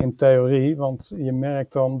zeg ik in theorie, want je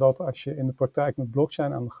merkt dan dat als je in de praktijk met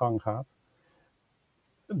blockchain aan de gang gaat,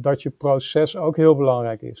 dat je proces ook heel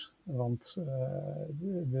belangrijk is. Want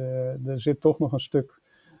er zit toch nog een stuk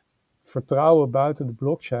vertrouwen buiten de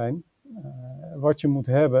blockchain. Wat je moet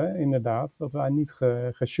hebben, inderdaad, dat wij niet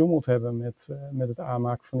gesjoemeld hebben met het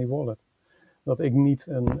aanmaken van die wallet. Dat ik niet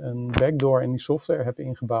een backdoor in die software heb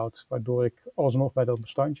ingebouwd, waardoor ik alsnog bij dat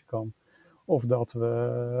bestandje kan. Of dat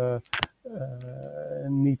we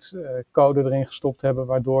niet code erin gestopt hebben,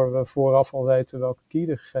 waardoor we vooraf al weten welke key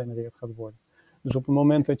er gegenereerd gaat worden. Dus op het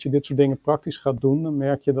moment dat je dit soort dingen praktisch gaat doen, dan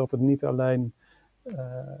merk je dat het niet alleen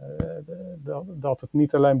dat het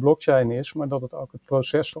niet alleen blockchain is, maar dat het ook het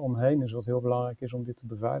proces eromheen is wat heel belangrijk is om dit te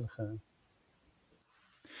beveiligen.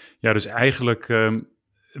 Ja, dus eigenlijk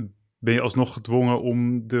ben je alsnog gedwongen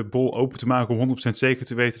om de bol open te maken om 100% zeker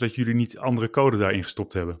te weten dat jullie niet andere code daarin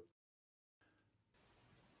gestopt hebben.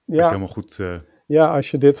 Ja. Is helemaal goed. Ja,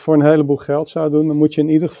 als je dit voor een heleboel geld zou doen, dan moet je in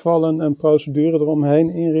ieder geval een procedure eromheen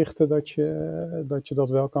inrichten dat je dat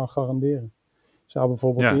wel kan garanderen. Je zou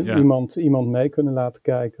bijvoorbeeld iemand mee kunnen laten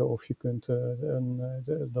kijken of je kunt,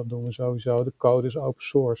 dat doen we sowieso, de code is open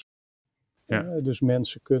source. Ja. Dus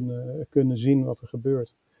mensen kunnen zien wat er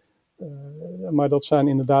gebeurt. Maar dat zijn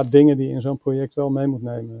inderdaad dingen die je in zo'n project wel mee moet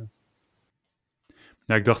nemen.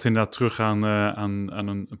 Ja, ik dacht inderdaad terug aan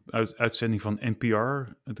een uitzending van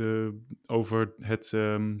NPR over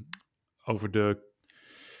de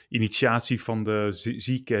initiatie van de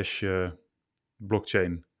Zcash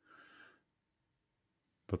blockchain.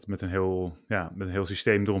 Dat met een heel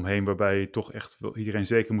systeem eromheen, waarbij toch echt iedereen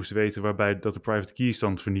zeker moest weten waarbij dat de private keys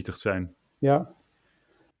dan vernietigd zijn. Ja.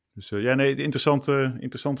 Dus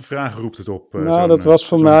interessante vragen roept het op. Dat was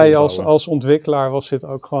voor mij als ontwikkelaar was dit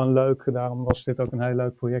ook gewoon leuk. Daarom was dit ook een heel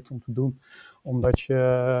leuk project om te doen. Omdat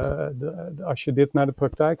als je dit naar de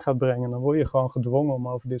praktijk gaat brengen, dan word je gewoon gedwongen om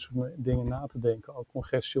over dit soort dingen na te denken. Ook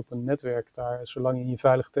congestie op een netwerk, zolang je in je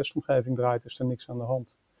veilige testomgeving draait, is er niks aan de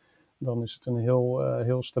hand. Dan is het een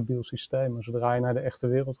heel stabiel systeem. Maar zodra je naar de echte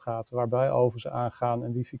wereld gaat, waarbij ovens aangaan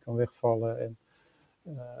en wifi kan wegvallen en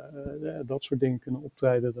dat soort dingen kunnen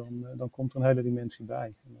optreden, dan komt er een hele dimensie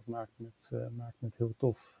bij. En dat maakt het heel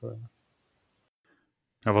tof.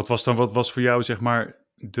 Nou, wat was voor jou, zeg maar,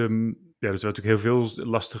 er zijn natuurlijk heel veel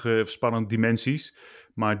lastige, spannende dimensies,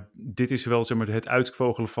 maar dit is wel, zeg maar, het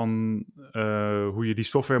uitvogelen van hoe je die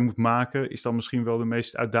software moet maken, is dan misschien wel de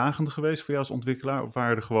meest uitdagende geweest voor jou als ontwikkelaar? Of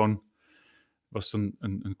was het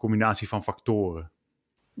een combinatie van factoren?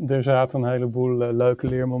 Er zaten een heleboel leuke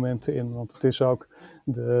leermomenten in, want het is ook,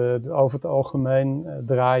 over het algemeen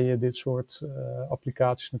draaien dit soort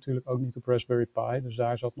applicaties natuurlijk ook niet op Raspberry Pi. Dus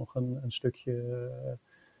daar zat nog een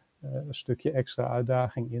stukje extra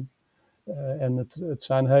uitdaging in. En het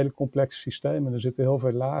zijn hele complexe systemen. Er zitten heel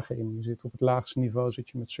veel lagen in. Je zit op het laagste niveau zit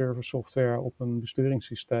je met serversoftware op een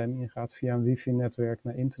besturingssysteem. Je gaat via een wifi-netwerk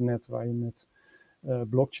naar internet waar je met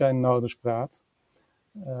blockchain-nodes praat.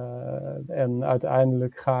 En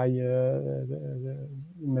uiteindelijk ga je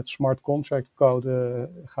met smart contract code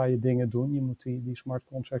ga je dingen doen. Je moet die smart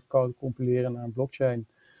contract code compileren naar een blockchain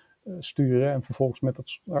sturen en vervolgens met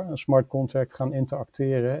dat smart contract gaan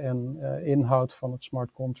interacteren en inhoud van het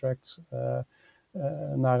smart contract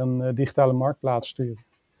naar een digitale marktplaats sturen.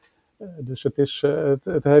 Dus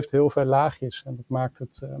het heeft heel veel laagjes en dat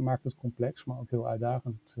maakt het complex, maar ook heel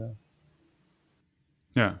uitdagend.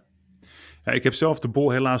 Ja. Ja, ik heb zelf de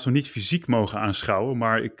bol helaas nog niet fysiek mogen aanschouwen,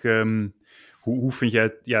 maar hoe vind jij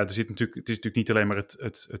het? Ja, het is natuurlijk niet alleen maar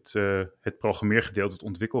het programmeergedeelte, het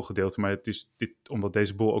ontwikkelgedeelte, maar omdat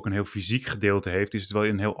deze bol ook een heel fysiek gedeelte heeft, is het wel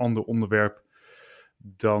een heel ander onderwerp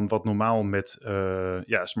dan wat normaal met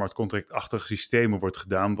smart contract-achtige systemen wordt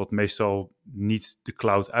gedaan, wat meestal niet de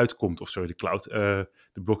cloud uitkomt, of sorry,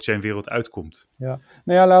 de blockchain-wereld uitkomt. Ja,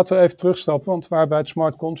 nou ja, laten we even terugstappen, want we waren bij het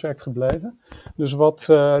smart contract gebleven. Dus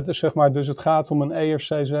dus het gaat om een ERC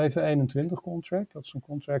 721 contract. Dat is een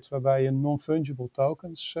contract waarbij je non-fungible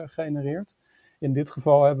tokens genereert. In dit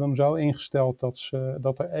geval hebben we hem zo ingesteld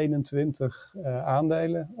dat er 21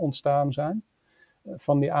 aandelen ontstaan zijn.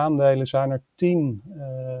 Van die aandelen zijn er 10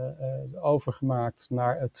 overgemaakt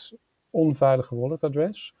naar het onveilige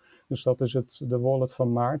walletadres. Dus dat is de wallet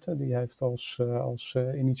van Maarten. Die heeft als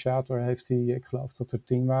initiator, ik geloof dat er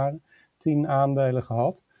 10 waren, 10 aandelen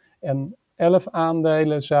gehad. En 11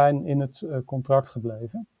 aandelen zijn in het contract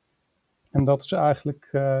gebleven. En dat is eigenlijk,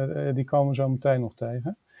 die komen we zo meteen nog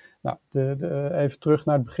tegen. Nou, even terug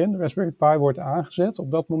naar het begin. De Raspberry Pi wordt aangezet.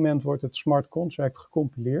 Op dat moment wordt het smart contract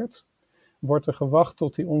gecompileerd. Wordt er gewacht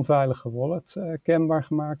tot die onveilige wallet kenbaar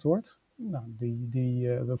gemaakt wordt. Nou,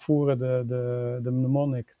 we voeren de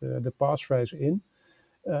mnemonic, de passphrase in.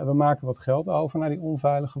 We maken wat geld over naar die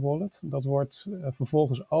onveilige wallet. Dat wordt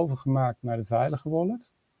vervolgens overgemaakt naar de veilige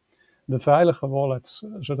wallet. De veilige wallet,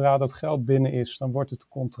 zodra dat geld binnen is, dan wordt het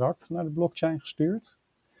contract naar de blockchain gestuurd.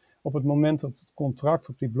 Op het moment dat het contract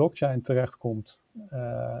op die blockchain terechtkomt,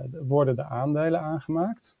 worden de aandelen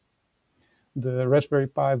aangemaakt. De Raspberry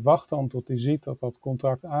Pi wacht dan tot hij ziet dat dat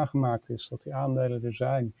contract aangemaakt is, dat die aandelen er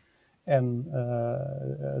zijn en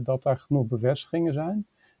dat daar genoeg bevestigingen zijn.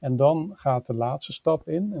 En dan gaat de laatste stap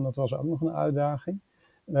in, en dat was ook nog een uitdaging.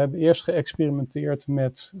 We hebben eerst geëxperimenteerd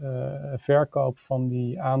met verkoop van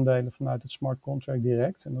die aandelen vanuit het smart contract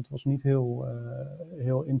direct. En dat was niet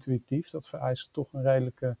heel intuïtief. Dat vereist toch een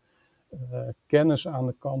redelijke kennis aan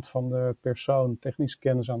de kant van de persoon, technische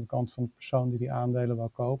kennis aan de kant van de persoon die aandelen wil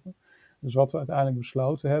kopen. Dus wat we uiteindelijk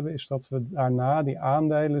besloten hebben, is dat we daarna die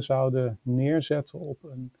aandelen zouden neerzetten op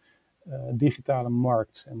een digitale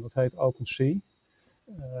markt. En dat heet OpenSea.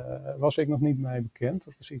 Was ik nog niet mee bekend.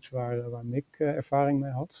 Dat is iets waar Mick ervaring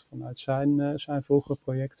mee had vanuit zijn vorige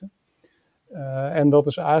projecten. En dat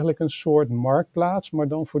is eigenlijk een soort marktplaats, maar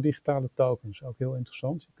dan voor digitale tokens. Ook heel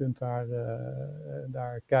interessant. Je kunt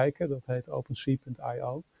daar kijken. Dat heet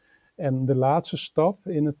OpenSea.io. En de laatste stap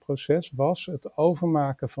in het proces was het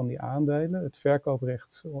overmaken van die aandelen, het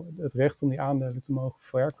recht om die aandelen te mogen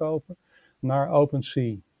verkopen, naar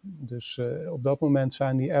OpenSea. Dus op dat moment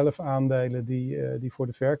zijn die 11 aandelen die voor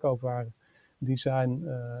de verkoop waren,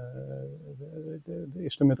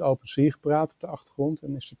 is er met OpenSea gepraat op de achtergrond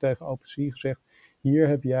en is er tegen OpenSea gezegd, hier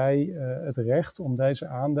heb jij het recht om deze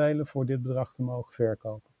aandelen voor dit bedrag te mogen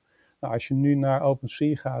verkopen. Nou, als je nu naar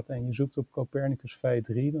OpenSea gaat en je zoekt op Copernicus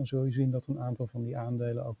V3, dan zul je zien dat een aantal van die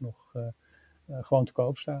aandelen ook nog gewoon te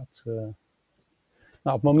koop staat.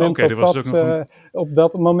 Nou, op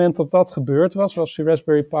dat moment dat gebeurd was de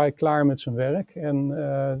Raspberry Pi klaar met zijn werk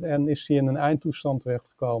en is hij in een eindtoestand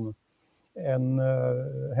terechtgekomen. En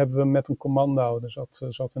hebben we met een commando,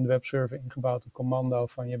 zat in de webserver ingebouwd een commando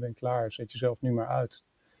van je bent klaar, zet jezelf nu maar uit.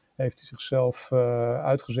 Heeft hij zichzelf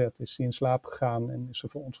uitgezet, is hij in slaap gegaan en is er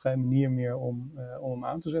voor ons geen manier meer om hem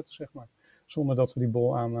aan te zetten, zeg maar. Zonder dat we die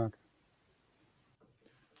bol aanmaken.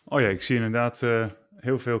 Oh ja, ik zie inderdaad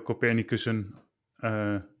heel veel Copernicussen.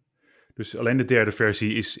 Dus alleen de derde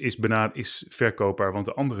versie is verkoopbaar, want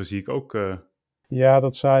de andere zie ik ook. Ja,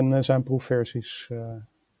 dat zijn proefversies.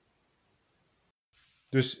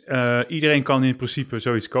 Dus iedereen kan in principe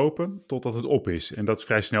zoiets kopen totdat het op is. En dat is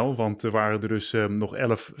vrij snel, want er waren er dus nog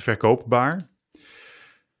 11 verkoopbaar.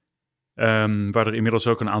 Waar er inmiddels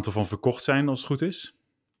ook een aantal van verkocht zijn, als het goed is.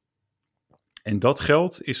 En dat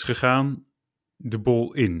geld is gegaan de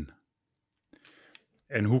bol in.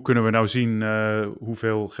 En hoe kunnen we nou zien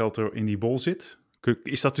hoeveel geld er in die bol zit?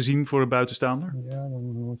 Is dat te zien voor de buitenstaander? Ja, dan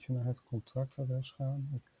moet je naar het contractadres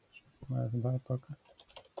gaan. Maar even bijpakken.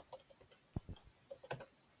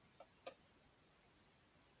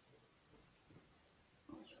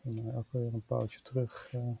 Ook weer een pootje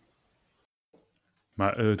terug.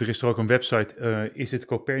 Maar er is er ook een website, is het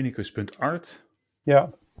copernicus.art?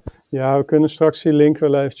 Ja, we kunnen straks die link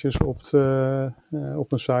wel eventjes op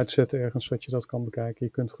een site zetten ergens, zodat je dat kan bekijken.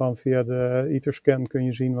 Je kunt gewoon via de Etherscan kun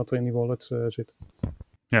je zien wat er in die wallet zit.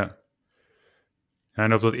 Ja.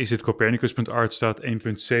 En op dat is het Copernicus.art staat 1,97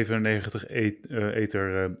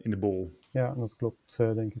 ether in de bol. Ja, dat klopt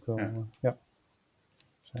denk ik wel. Ja. Er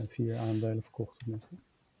zijn 4 aandelen verkocht.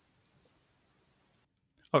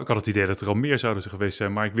 Oh, ik had het idee dat er al meer zouden geweest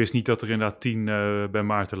zijn, maar ik wist niet dat er inderdaad 10 bij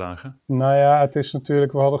Maarten lagen. Nou ja, het is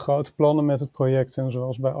natuurlijk, we hadden grote plannen met het project en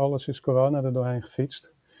zoals bij alles is corona er doorheen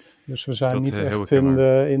gefietst. Dus we zijn niet echt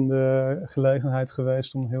in de gelegenheid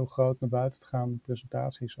geweest om heel groot naar buiten te gaan met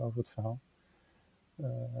presentaties over het verhaal.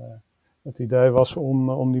 Het idee was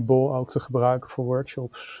om die bol ook te gebruiken voor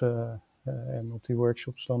workshops en op die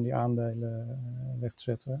workshops dan die aandelen weg te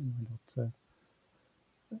zetten. Maar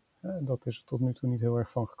dat is er tot nu toe niet heel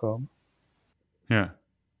erg van gekomen. Ja.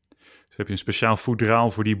 Dus heb je een speciaal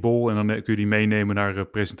foudraal voor die bol en dan kun je die meenemen naar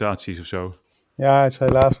presentaties of zo? Ja, het is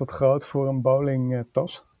helaas wat groot voor een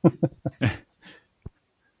bowlingtas.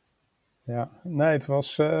 Ja, nee, het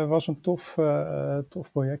was een tof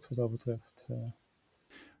project wat dat betreft.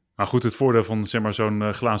 Maar goed, het voordeel van zeg maar,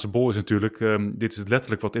 zo'n glazen bol is natuurlijk, dit is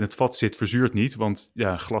letterlijk wat in het vat zit, verzuurt niet. Want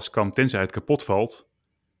ja, glas kan, tenzij het kapot valt,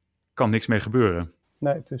 kan niks mee gebeuren.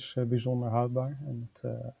 Nee, het is bijzonder houdbaar. En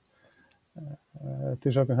het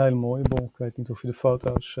is ook een hele mooie bol. Ik weet niet of je de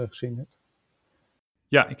foto's gezien hebt.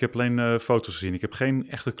 Ja, ik heb alleen foto's gezien. Ik heb geen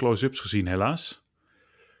echte close-ups gezien, helaas.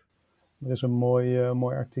 Er is een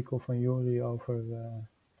mooi artikel van Jori over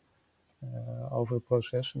het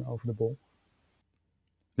proces en over de bol.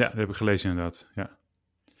 Ja, dat heb ik gelezen inderdaad. Ja.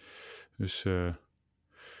 Dus,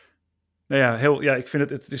 nou ja, ik vind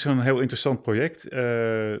het is een heel interessant project.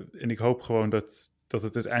 En ik hoop gewoon dat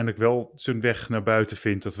het uiteindelijk wel zijn weg naar buiten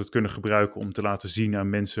vindt. Dat we het kunnen gebruiken om te laten zien aan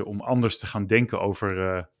mensen om anders te gaan denken over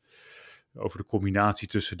de combinatie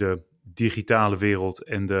tussen de digitale wereld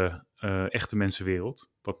en de echte mensenwereld.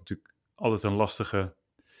 Wat natuurlijk altijd een lastige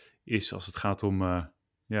is als het gaat om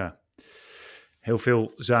heel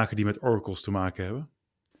veel zaken die met oracles te maken hebben.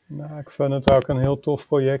 Nou, ik vind het ook een heel tof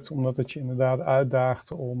project, omdat het je inderdaad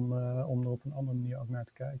uitdaagt om er op een andere manier ook naar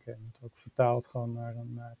te kijken. En het ook vertaalt gewoon naar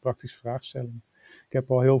een praktische vraagstelling. Ik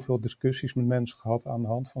heb al heel veel discussies met mensen gehad aan de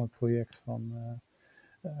hand van het project,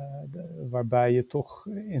 waarbij je toch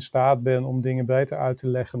in staat bent om dingen beter uit te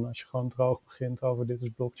leggen als je gewoon droog begint over dit is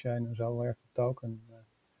blockchain en zo werkt de token.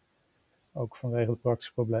 Ook vanwege de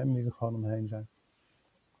praktische problemen die er gewoon omheen zijn.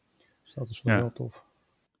 Dus dat is wel heel tof.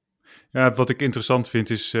 Ja, wat ik interessant vind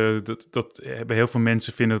is dat bij heel veel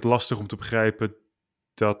mensen vinden het lastig om te begrijpen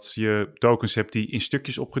dat je tokens hebt die in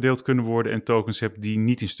stukjes opgedeeld kunnen worden en tokens hebt die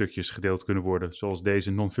niet in stukjes gedeeld kunnen worden, zoals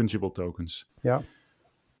deze non-fungible tokens. Ja.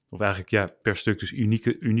 Of eigenlijk per stuk dus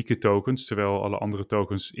unieke tokens, terwijl alle andere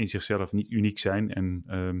tokens in zichzelf niet uniek zijn en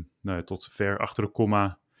tot ver achter de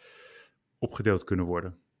komma opgedeeld kunnen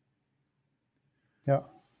worden. Ja.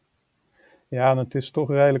 Ja, en het is toch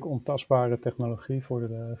redelijk ontastbare technologie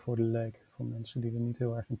voor de leek, voor mensen die er niet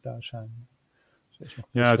heel erg in thuis zijn. Dus het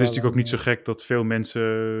is natuurlijk ook niet zo gek dat veel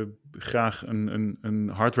mensen graag een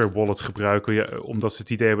hardware wallet gebruiken, omdat ze het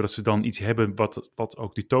idee hebben dat ze dan iets hebben wat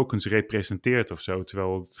ook die tokens representeert of zo,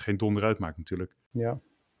 terwijl het geen donder uitmaakt natuurlijk. Ja,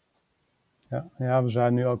 we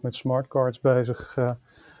zijn nu ook met smartcards bezig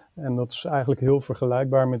en dat is eigenlijk heel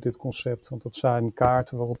vergelijkbaar met dit concept, want dat zijn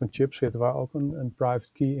kaarten waarop een chip zit, waar ook een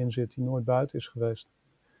private key in zit die nooit buiten is geweest.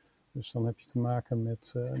 Dus dan heb je te maken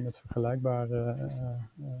met vergelijkbare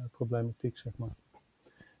problematiek, zeg maar.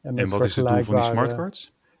 En wat is het doel van die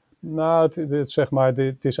smartcards? Nou,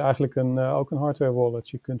 het is eigenlijk ook een hardware wallet.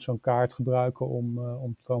 Je kunt zo'n kaart gebruiken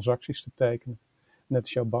om transacties te tekenen. Net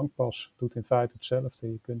als jouw bankpas doet in feite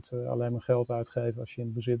hetzelfde. Je kunt alleen maar geld uitgeven als je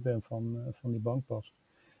in bezit bent van die bankpas.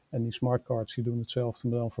 En die smartcards die doen hetzelfde,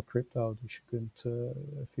 maar dan voor crypto. Dus je kunt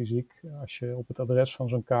fysiek, als je op het adres van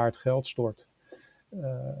zo'n kaart geld stort,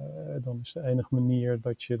 dan is de enige manier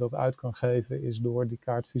dat je dat uit kan geven is door die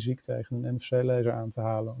kaart fysiek tegen een NFC-lezer aan te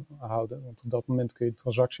houden. Want op dat moment kun je de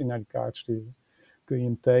transactie naar die kaart sturen. Kun je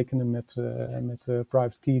hem tekenen met de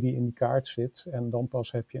private key die in die kaart zit. En dan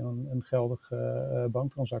pas heb je een geldige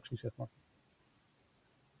banktransactie, zeg maar.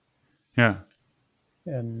 Ja.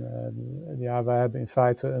 En wij hebben in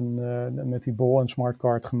feite met die bol een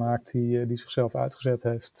smartcard gemaakt die zichzelf uitgezet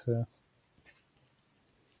heeft.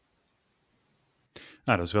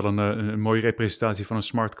 Nou, dat is wel een mooie representatie van een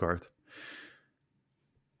smartcard.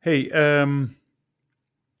 Hey,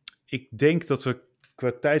 Ik denk dat we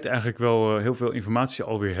qua tijd eigenlijk wel heel veel informatie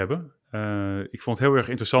alweer hebben. Ik vond het heel erg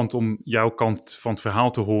interessant om jouw kant van het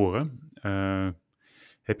verhaal te horen.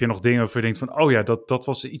 Heb je nog dingen waarvan je denkt van, oh ja, dat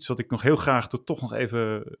was iets wat ik nog heel graag er toch nog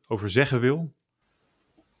even over zeggen wil?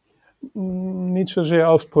 Niet zozeer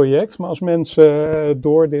over het project, maar als mensen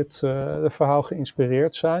door dit verhaal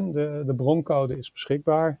geïnspireerd zijn. De broncode is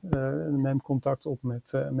beschikbaar. Neem contact op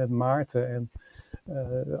met Maarten. En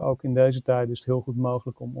ook in deze tijd is het heel goed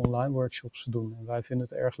mogelijk om online workshops te doen. En wij vinden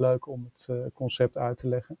het erg leuk om het concept uit te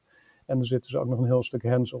leggen. En er zit dus ook nog een heel stuk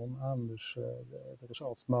hands-on aan. Dus er is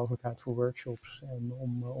altijd mogelijkheid voor workshops en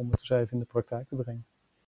om het eens even in de praktijk te brengen.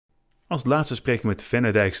 Als laatste spreken we met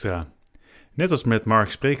Fenne Dijkstra. Net als met Mark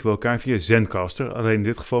spreken we elkaar via Zencaster, alleen in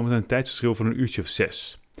dit geval met een tijdsverschil van 1 uurtje of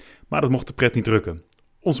 6. Maar dat mocht de pret niet drukken.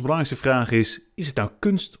 Onze belangrijkste vraag is het nou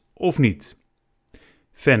kunst of niet?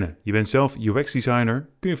 Fenne, je bent zelf UX-designer.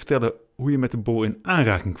 Kun je vertellen hoe je met de bol in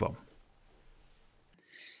aanraking kwam?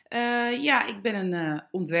 Ja, ik ben een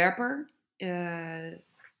ontwerper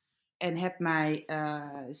en heb mij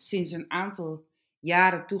sinds een aantal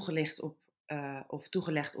jaren toegelegd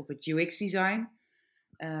op het UX-design.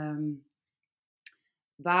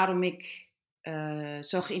 Waarom ik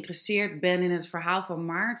zo geïnteresseerd ben in het verhaal van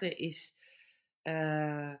Maarten is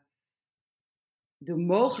de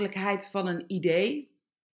mogelijkheid van een idee.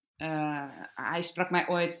 Hij sprak mij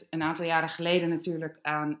ooit een aantal jaren geleden natuurlijk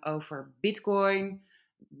aan over Bitcoin,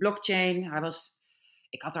 blockchain.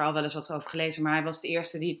 Ik had er al wel eens wat over gelezen, maar hij was de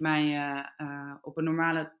eerste die het mij op een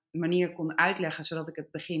normale manier kon uitleggen, zodat ik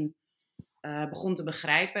het begon te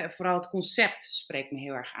begrijpen. En vooral het concept spreekt me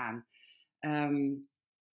heel erg aan.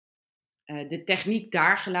 De techniek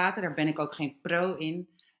daar gelaten, daar ben ik ook geen pro in,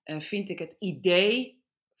 vind ik het idee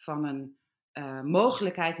van een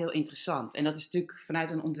mogelijkheid heel interessant. En dat is natuurlijk vanuit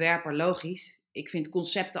een ontwerper logisch. Ik vind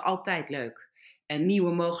concepten altijd leuk. En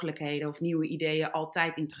nieuwe mogelijkheden of nieuwe ideeën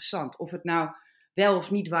altijd interessant. Of het nou wel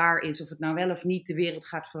of niet waar is, of het nou wel of niet de wereld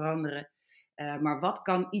gaat veranderen. Maar wat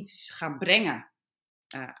kan iets gaan brengen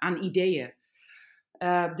aan ideeën?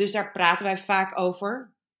 Dus daar praten wij vaak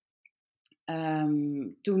over.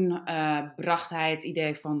 Toen bracht hij het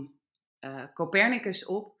idee van Copernicus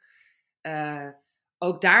op.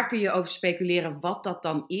 Ook daar kun je over speculeren wat dat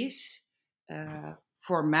dan is.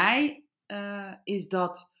 Voor mij is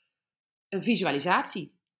dat een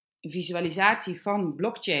visualisatie. Een visualisatie van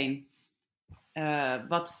blockchain.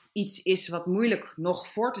 Wat iets is wat moeilijk nog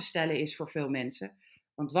voor te stellen is voor veel mensen.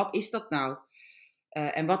 Want wat is dat nou?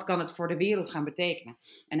 En wat kan het voor de wereld gaan betekenen?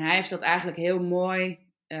 En hij heeft dat eigenlijk heel mooi,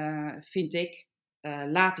 vind ik,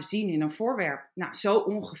 laten zien in een voorwerp. Nou, zo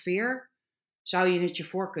ongeveer zou je het je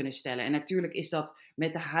voor kunnen stellen. En natuurlijk is dat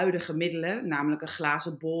met de huidige middelen, namelijk een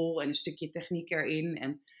glazen bol en een stukje techniek erin.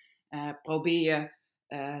 En probeer je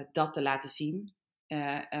dat te laten zien.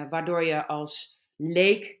 Waardoor je als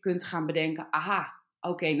leek kunt gaan bedenken, aha,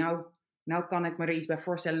 oké, nou kan ik me er iets bij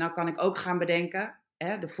voorstellen. Nou kan ik ook gaan bedenken,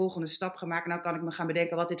 de volgende stap gaan maken. Nou kan ik me gaan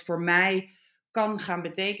bedenken wat dit voor mij kan gaan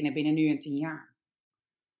betekenen binnen nu en 10 jaar.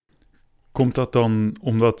 Komt dat dan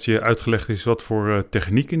omdat je uitgelegd is wat voor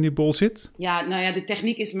techniek in die bol zit? Ja, nou ja, de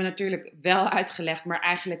techniek is me natuurlijk wel uitgelegd, maar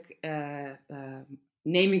eigenlijk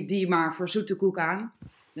neem ik die maar voor zoete koek aan.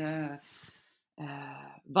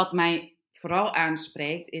 Wat mij vooral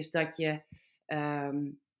aanspreekt is dat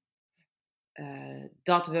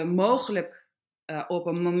dat we mogelijk op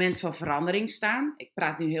een moment van verandering staan. Ik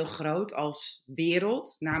praat nu heel groot als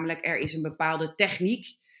wereld, namelijk er is een bepaalde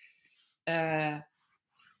techniek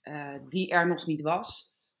die er nog niet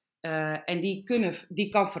was. En die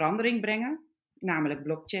kan verandering brengen, namelijk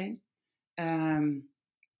blockchain.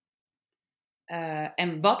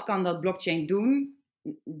 En wat kan dat blockchain doen?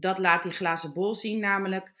 Dat laat die glazen bol zien,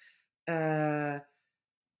 namelijk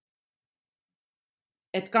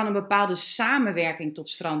het kan een bepaalde samenwerking tot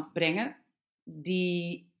stand brengen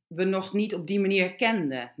die we nog niet op die manier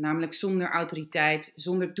kenden. Namelijk zonder autoriteit,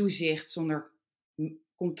 zonder toezicht, zonder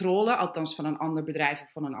controle, althans van een ander bedrijf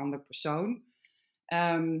of van een ander persoon.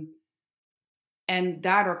 En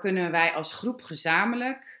daardoor kunnen wij als groep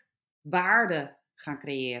gezamenlijk waarde gaan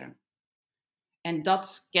creëren. En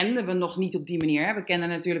dat kenden we nog niet op die manier. Hè. We kennen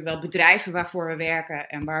natuurlijk wel bedrijven waarvoor we werken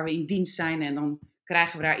en waar we in dienst zijn en dan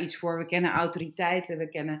krijgen we daar iets voor. We kennen autoriteiten, we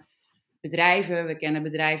kennen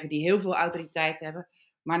bedrijven die heel veel autoriteit hebben,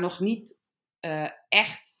 maar nog niet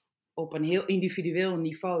echt op een heel individueel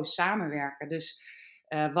niveau samenwerken. Dus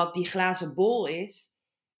wat die glazen bol is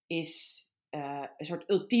een soort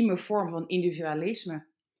ultieme vorm van individualisme.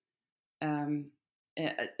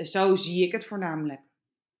 Zo zie ik het voornamelijk.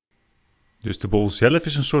 Dus de bol zelf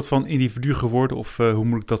is een soort van individu geworden? Of hoe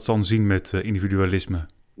moet ik dat dan zien met individualisme?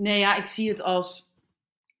 Nee, ja, ik zie het als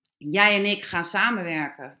jij en ik gaan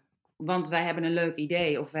samenwerken, want wij hebben een leuk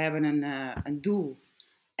idee of we hebben een doel.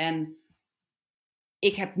 En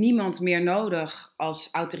ik heb niemand meer nodig als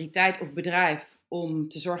autoriteit of bedrijf om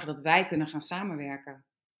te zorgen dat wij kunnen gaan samenwerken.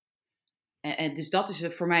 En dus dat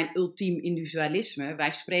is voor mij een ultiem individualisme.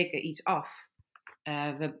 Wij spreken iets af.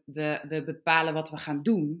 We bepalen wat we gaan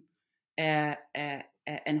doen.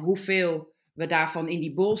 En hoeveel we daarvan in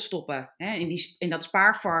die bol stoppen. Hè, in dat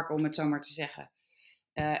spaarvarken, om het zo maar te zeggen.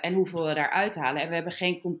 En hoeveel we daaruit halen. En we hebben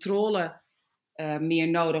geen controle meer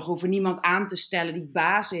nodig. We hoeven niemand aan te stellen die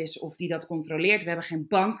baas is of die dat controleert. We hebben geen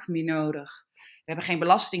bank meer nodig. We hebben geen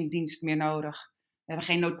belastingdienst meer nodig. We hebben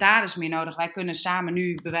geen notaris meer nodig. Wij kunnen samen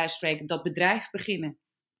nu, bij wijze van spreken, dat bedrijf beginnen.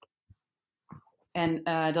 En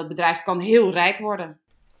dat bedrijf kan heel rijk worden.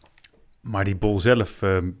 Maar die bol zelf,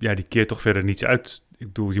 die keert toch verder niets uit? Ik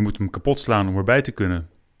bedoel, je moet hem kapot slaan om erbij te kunnen.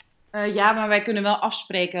 Ja, maar wij kunnen wel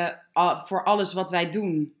afspreken voor alles wat wij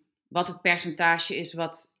doen. Wat het percentage is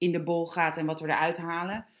wat in de bol gaat en wat we eruit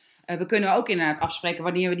halen. We kunnen ook inderdaad afspreken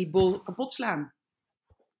wanneer we die bol kapot slaan.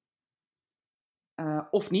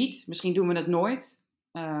 Of niet. Misschien doen we het nooit.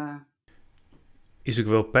 Is ook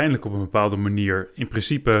wel pijnlijk op een bepaalde manier. In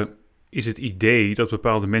principe is het idee dat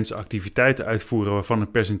bepaalde mensen activiteiten uitvoeren waarvan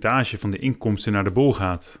een percentage van de inkomsten naar de bol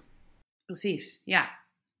gaat. Precies, ja.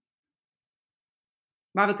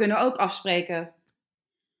 Maar we kunnen ook afspreken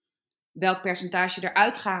welk percentage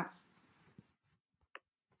eruit gaat.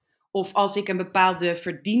 Of als ik een bepaalde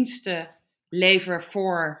verdienste lever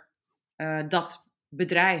voor dat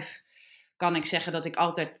bedrijf, kan ik zeggen dat ik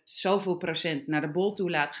altijd zoveel procent naar de bol toe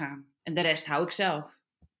laat gaan. En de rest hou ik zelf.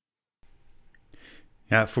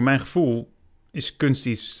 Ja, voor mijn gevoel is kunst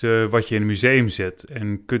iets wat je in een museum zet.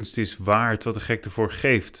 En kunst is waard wat de gek ervoor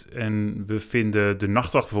geeft. En we vinden de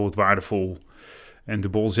nachtwacht bijvoorbeeld waardevol. En de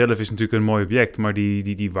bol zelf is natuurlijk een mooi object, maar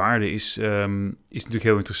die waarde is natuurlijk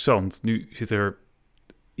heel interessant. Nu zit er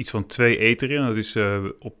iets van 2 ether in. Dat is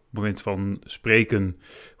op het moment van spreken,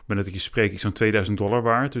 op het moment dat ik je spreek, iets van $2000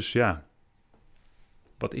 waard. Dus ja,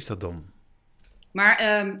 wat is dat dan? Maar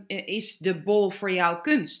is de bol voor jou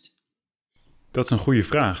kunst? Dat is een goede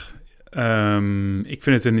vraag. Ik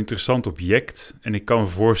vind het een interessant object. En ik kan me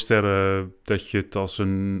voorstellen dat je het als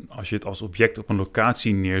je het als object op een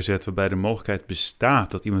locatie neerzet waarbij de mogelijkheid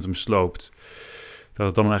bestaat dat iemand hem sloopt, dat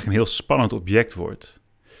het dan eigenlijk een heel spannend object wordt.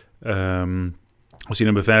 Als je in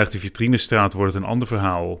een beveiligde vitrine staat, wordt het een ander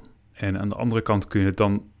verhaal. En aan de andere kant kun je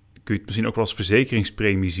het misschien ook wel als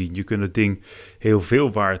verzekeringspremie zien. Je kunt het ding heel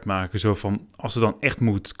veel waard maken. Zo van, als het dan echt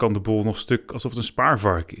moet, kan de bol nog stuk alsof het een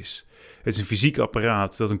spaarvark is. Het is een fysiek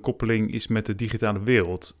apparaat dat een koppeling is met de digitale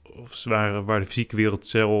wereld. Of waar de fysieke wereld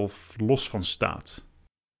zelf los van staat.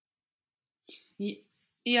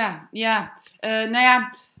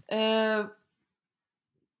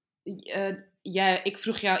 Ik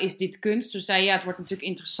vroeg jou, is dit kunst? Toen zei je, ja, het wordt natuurlijk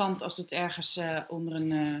interessant als het ergens onder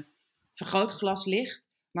een vergrootglas ligt.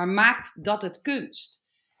 Maar maakt dat het kunst?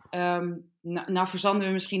 Nou verzanden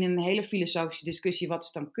we misschien in een hele filosofische discussie, wat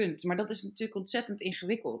is dan kunst? Maar dat is natuurlijk ontzettend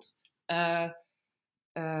ingewikkeld.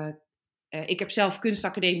 Ik heb zelf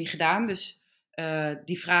kunstacademie gedaan, dus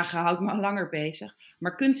die vragen houdt me al langer bezig.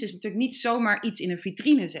 Maar kunst is natuurlijk niet zomaar iets in een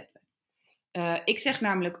vitrine zetten. Ik zeg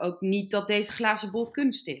namelijk ook niet dat deze glazen bol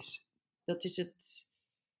kunst is. Dat is het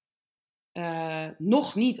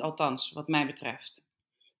nog niet, althans, wat mij betreft.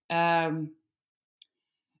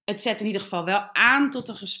 Het zet in ieder geval wel aan tot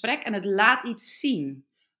een gesprek en het laat iets zien.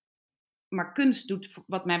 Maar kunst doet,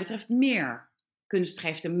 wat mij betreft, meer. Kunst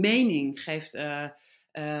geeft een mening, geeft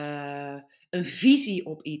een visie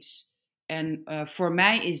op iets. En voor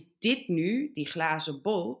mij is dit nu, die glazen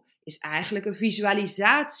bol, is eigenlijk een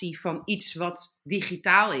visualisatie van iets wat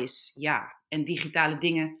digitaal is. Ja, en digitale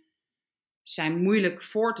dingen zijn moeilijk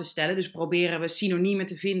voor te stellen. Dus proberen we synoniemen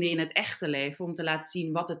te vinden in het echte leven om te laten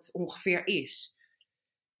zien wat het ongeveer is.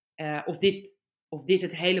 Of dit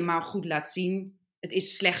het helemaal goed laat zien. Het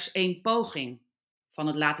is slechts 1 poging van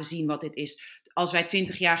het laten zien wat dit is. Als wij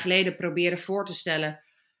 20 jaar geleden probeerden voor te stellen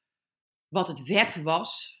wat het web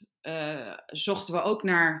was, zochten we ook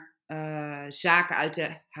naar zaken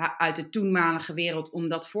uit de toenmalige wereld om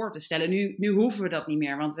dat voor te stellen. Nu hoeven we dat niet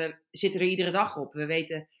meer, want we zitten er iedere dag op. We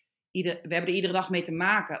hebben er iedere dag mee te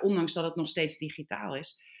maken, ondanks dat het nog steeds digitaal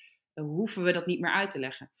is. Hoeven we dat niet meer uit te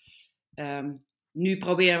leggen. Nu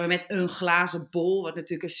proberen we met een glazen bol, wat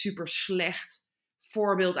natuurlijk een super slecht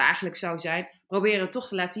voorbeeld eigenlijk zou zijn, proberen we toch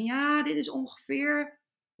te laten zien, ja, dit is ongeveer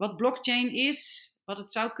wat blockchain is, wat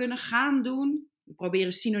het zou kunnen gaan doen. We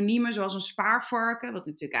proberen synoniemen zoals een spaarvarken, wat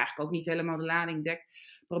natuurlijk eigenlijk ook niet helemaal de lading dekt,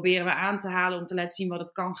 proberen we aan te halen om te laten zien wat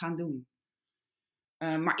het kan gaan doen.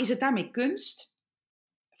 Maar is het daarmee kunst?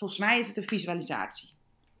 Volgens mij is het een visualisatie.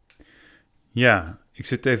 Ja, ik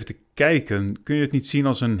zit even te kijken. Kun je het niet zien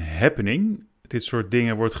als een happening? Dit soort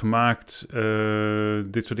dingen wordt gemaakt.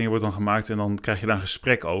 Dit soort dingen wordt dan gemaakt en dan krijg je daar een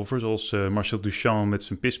gesprek over. Zoals Marcel Duchamp met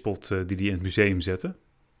zijn pispot die hij in het museum zette.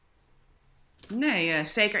 Nee,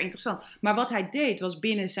 zeker interessant. Maar wat hij deed was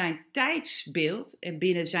binnen zijn tijdsbeeld en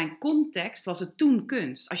binnen zijn context was het toen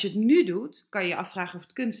kunst. Als je het nu doet, kan je je afvragen of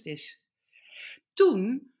het kunst is.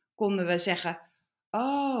 Toen konden we zeggen,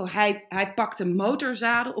 oh, hij pakt een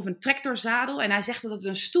motorzadel of een tractorzadel en hij zegt dat het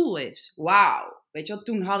een stoel is. Wauw. Weet je wel,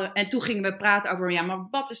 toen gingen we praten over, ja, maar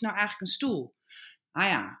wat is nou eigenlijk een stoel? Nou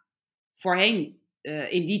ja, voorheen,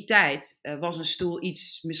 in die tijd, was een stoel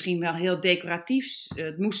iets misschien wel heel decoratiefs.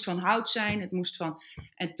 Het moest van hout zijn,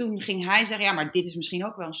 En toen ging hij zeggen, ja, maar dit is misschien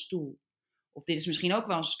ook wel een stoel. Of dit is misschien ook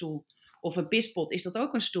wel een stoel. Of een pispot, is dat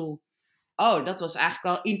ook een stoel? Oh, dat was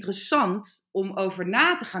eigenlijk wel interessant om over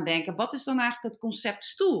na te gaan denken. Wat is dan eigenlijk het concept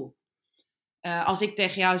stoel? Als ik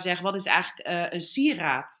tegen jou zeg, wat is eigenlijk een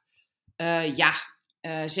sieraad?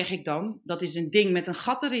 Zeg ik dan, dat is een ding met een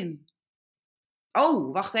gat erin.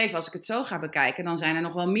 Oh, wacht even, als ik het zo ga bekijken, dan zijn er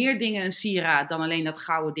nog wel meer dingen een sieraad dan alleen dat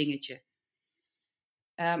gouden dingetje.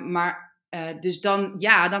 Dus dan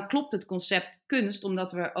klopt het concept kunst,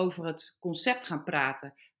 omdat we over het concept gaan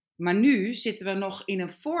praten. Maar nu zitten we nog in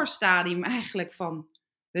een voorstadium eigenlijk van,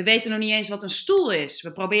 we weten nog niet eens wat een stoel is.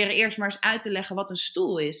 We proberen eerst maar eens uit te leggen wat een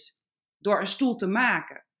stoel is, door een stoel te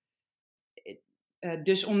maken.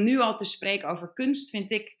 Dus om nu al te spreken over kunst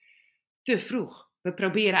vind ik te vroeg. We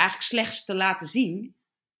proberen eigenlijk slechts te laten zien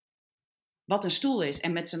wat een stoel is.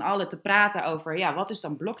 En met z'n allen te praten over, ja, wat is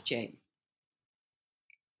dan blockchain?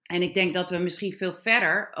 En ik denk dat we misschien veel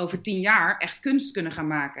verder, over 10 jaar, echt kunst kunnen gaan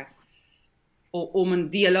maken. Om een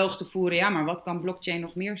dialoog te voeren, ja, maar wat kan blockchain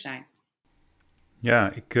nog meer zijn?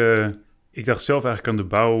 Ja, ik dacht zelf eigenlijk aan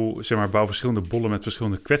de bouw verschillende bollen met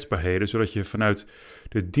verschillende kwetsbaarheden, zodat je vanuit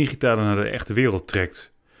de digitale naar de echte wereld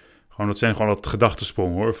trekt. Dat zijn gewoon wat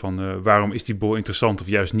gedachtensprongen hoor, van waarom is die bol interessant of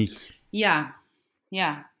juist niet? Ja,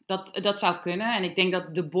 dat zou kunnen. En ik denk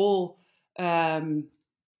dat de bol,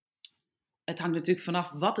 het hangt natuurlijk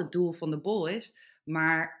vanaf wat het doel van de bol is,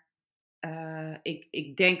 maar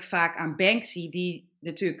ik denk vaak aan Banksy, die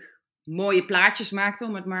natuurlijk mooie plaatjes maakte,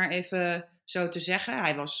 om het maar even zo te zeggen.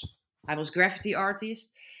 Hij was graffiti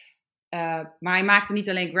artist. Maar hij maakte niet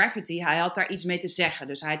alleen graffiti, hij had daar iets mee te zeggen.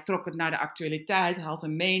 Dus hij trok het naar de actualiteit, hij had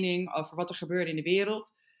een mening over wat er gebeurde in de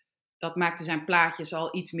wereld. Dat maakte zijn plaatjes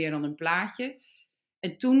al iets meer dan een plaatje.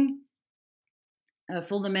 En toen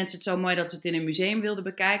vonden mensen het zo mooi dat ze het in een museum wilden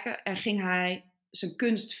bekijken. En ging hij zijn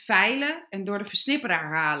kunst veilen en door de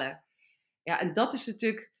versnipperaar halen. Ja, en dat is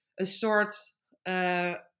natuurlijk een soort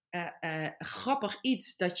grappig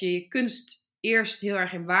iets. Dat je je kunst eerst heel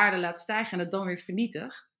erg in waarde laat stijgen en het dan weer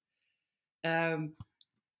vernietigt.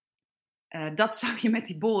 Dat zou je met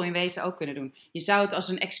die bol in wezen ook kunnen doen. Je zou het als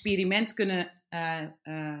een experiment kunnen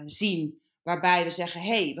zien, waarbij we zeggen,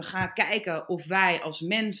 hey, we gaan kijken of wij als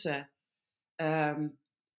mensen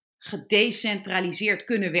gedecentraliseerd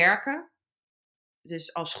kunnen werken.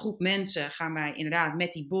 Dus als groep mensen gaan wij inderdaad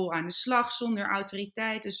met die bol aan de slag, zonder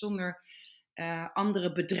autoriteiten, zonder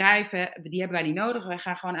andere bedrijven. Die hebben wij niet nodig. Wij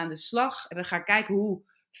gaan gewoon aan de slag en we gaan kijken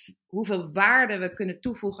hoeveel waarde we kunnen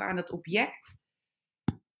toevoegen aan het object.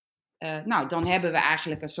 Dan hebben we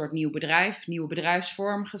eigenlijk een soort nieuwe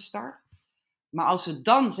bedrijfsvorm gestart. Maar als we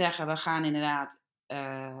dan zeggen, we gaan inderdaad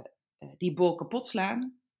die bol kapot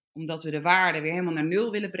slaan, omdat we de waarde weer helemaal naar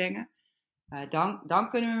nul willen brengen, dan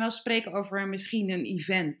kunnen we wel spreken over misschien een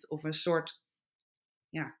event of een soort,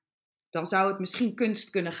 ja, dan zou het misschien kunst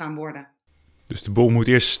kunnen gaan worden. Dus de bol moet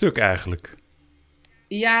eerst stuk eigenlijk.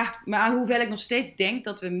 Ja, maar hoewel ik nog steeds denk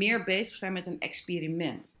dat we meer bezig zijn met een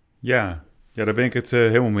experiment. Ja, daar ben ik het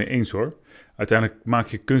helemaal mee eens hoor. Uiteindelijk maak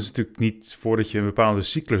je kunst natuurlijk niet voordat je een bepaalde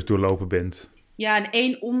cyclus doorlopen bent. Ja,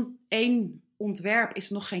 en één ontwerp is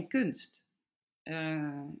nog geen kunst.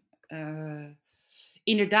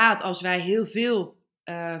 Inderdaad, als wij heel veel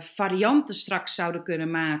varianten straks zouden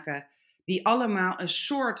kunnen maken, die allemaal een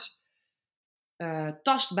soort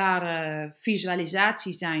tastbare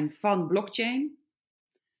visualisatie zijn van blockchain.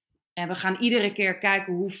 En we gaan iedere keer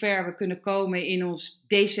kijken hoe ver we kunnen komen in ons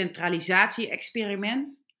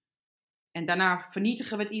decentralisatie-experiment. En daarna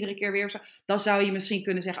vernietigen we het iedere keer weer. Dan zou je misschien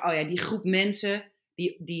kunnen zeggen, oh ja, die groep mensen,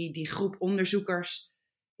 die groep onderzoekers,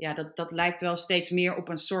 ja, dat lijkt wel steeds meer op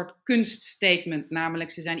een soort kunststatement.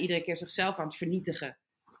 Namelijk, ze zijn iedere keer zichzelf aan het vernietigen.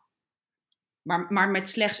 Maar met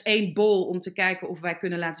slechts 1 bol om te kijken of wij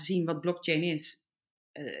kunnen laten zien wat blockchain is,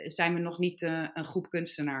 zijn we nog niet een groep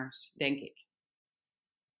kunstenaars, denk ik.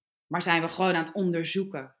 Maar zijn we gewoon aan het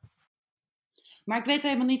onderzoeken. Maar ik weet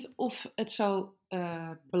helemaal niet of het zo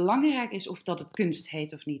belangrijk is of dat het kunst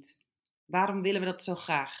heet of niet. Waarom willen we dat zo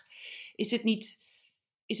graag? Is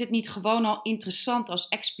het niet gewoon al interessant als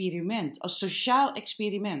experiment, als sociaal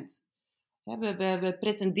experiment? We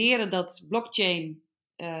pretenderen dat blockchain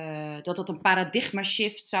dat een paradigma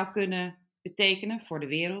shift zou kunnen betekenen voor de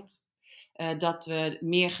wereld. Dat we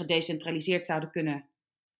meer gedecentraliseerd zouden kunnen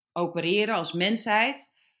opereren als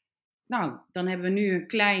mensheid. Nou, dan hebben we nu een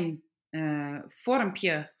klein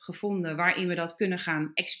vormpje gevonden waarin we dat kunnen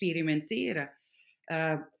gaan experimenteren.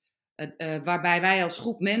 Waarbij wij als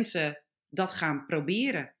groep mensen dat gaan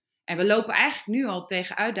proberen. En we lopen eigenlijk nu al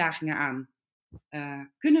tegen uitdagingen aan.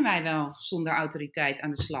 Kunnen wij wel zonder autoriteit aan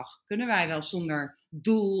de slag? Kunnen wij wel zonder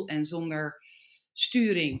doel en zonder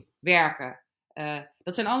sturing werken?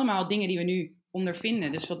 Dat zijn allemaal dingen die we nu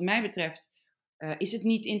ondervinden. Dus wat mij betreft is het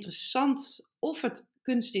niet interessant of het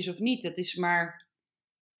kunst is of niet. Het is maar...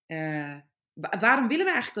 waarom willen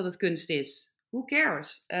we eigenlijk dat het kunst is? Who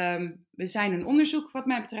cares? We zijn een onderzoek wat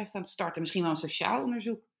mij betreft aan het starten. Misschien wel een sociaal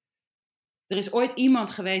onderzoek. Er is ooit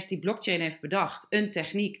iemand geweest die blockchain heeft bedacht. Een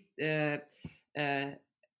techniek.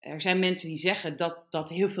 Er zijn mensen die zeggen dat dat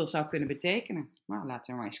heel veel zou kunnen betekenen. Nou,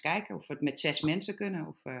 laten we maar eens kijken of we het met 6 mensen kunnen.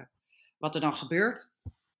 Of wat er dan gebeurt.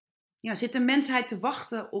 Ja, zit de mensheid te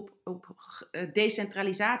wachten op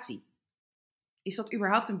decentralisatie? Is dat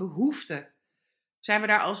überhaupt een behoefte? Zijn we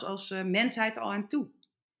daar als mensheid al aan toe?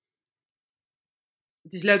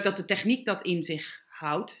 Het is leuk dat de techniek dat in zich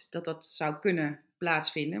houdt. Dat dat zou kunnen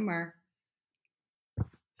plaatsvinden. Maar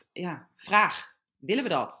ja, vraag. Willen we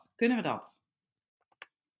dat? Kunnen we dat?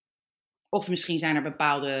 Of misschien zijn er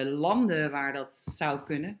bepaalde landen waar dat zou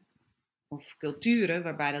kunnen. Of culturen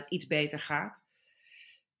waarbij dat iets beter gaat.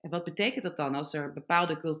 En wat betekent dat dan als er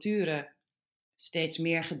bepaalde culturen steeds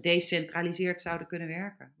meer gedecentraliseerd zouden kunnen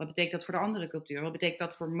werken? Wat betekent dat voor de andere culturen? Wat betekent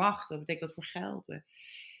dat voor macht? Wat betekent dat voor geld?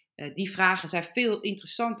 Die vragen zijn veel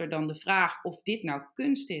interessanter dan de vraag of dit nou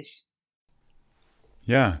kunst is.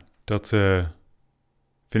 Ja, dat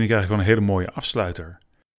vind ik eigenlijk wel een hele mooie afsluiter.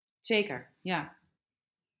 Zeker, ja.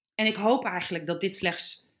 En ik hoop eigenlijk dat dit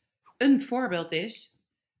slechts een voorbeeld is.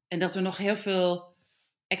 En dat we nog heel veel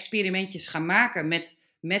experimentjes gaan maken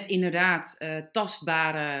met inderdaad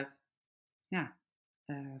tastbare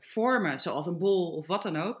vormen, zoals een bol of wat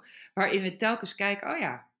dan ook. Waarin we telkens kijken, oh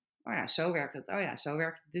ja, zo werkt het. Oh ja, zo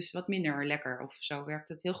werkt het dus wat minder lekker. Of zo werkt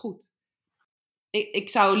het heel goed. Ik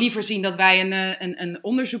zou liever zien dat wij een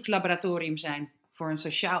onderzoekslaboratorium zijn voor een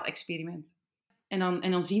sociaal experiment.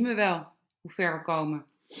 En dan zien we wel hoe ver we komen.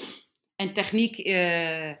 En techniek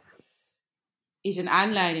is een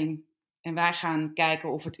aanleiding. En wij gaan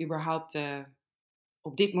kijken of het überhaupt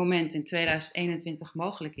op dit moment in 2021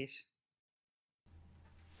 mogelijk is.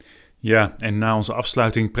 Ja, en na onze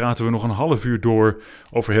afsluiting praten we nog een half uur door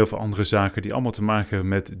over heel veel andere zaken die allemaal te maken hebben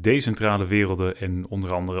met decentrale werelden en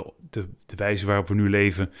onder andere de wijze waarop we nu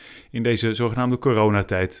leven in deze zogenaamde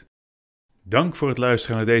coronatijd. Dank voor het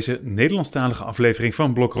luisteren naar deze Nederlandstalige aflevering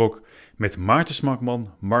van BlogRock met Maarten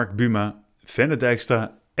Smakman, Mark Buma, Venne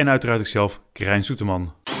Dijkstra en uiteraard ikzelf, Krijn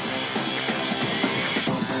Soeterman.